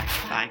 No, bye.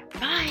 Bye.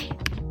 Bye.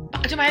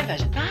 I'll do my own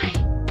version.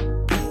 Bye.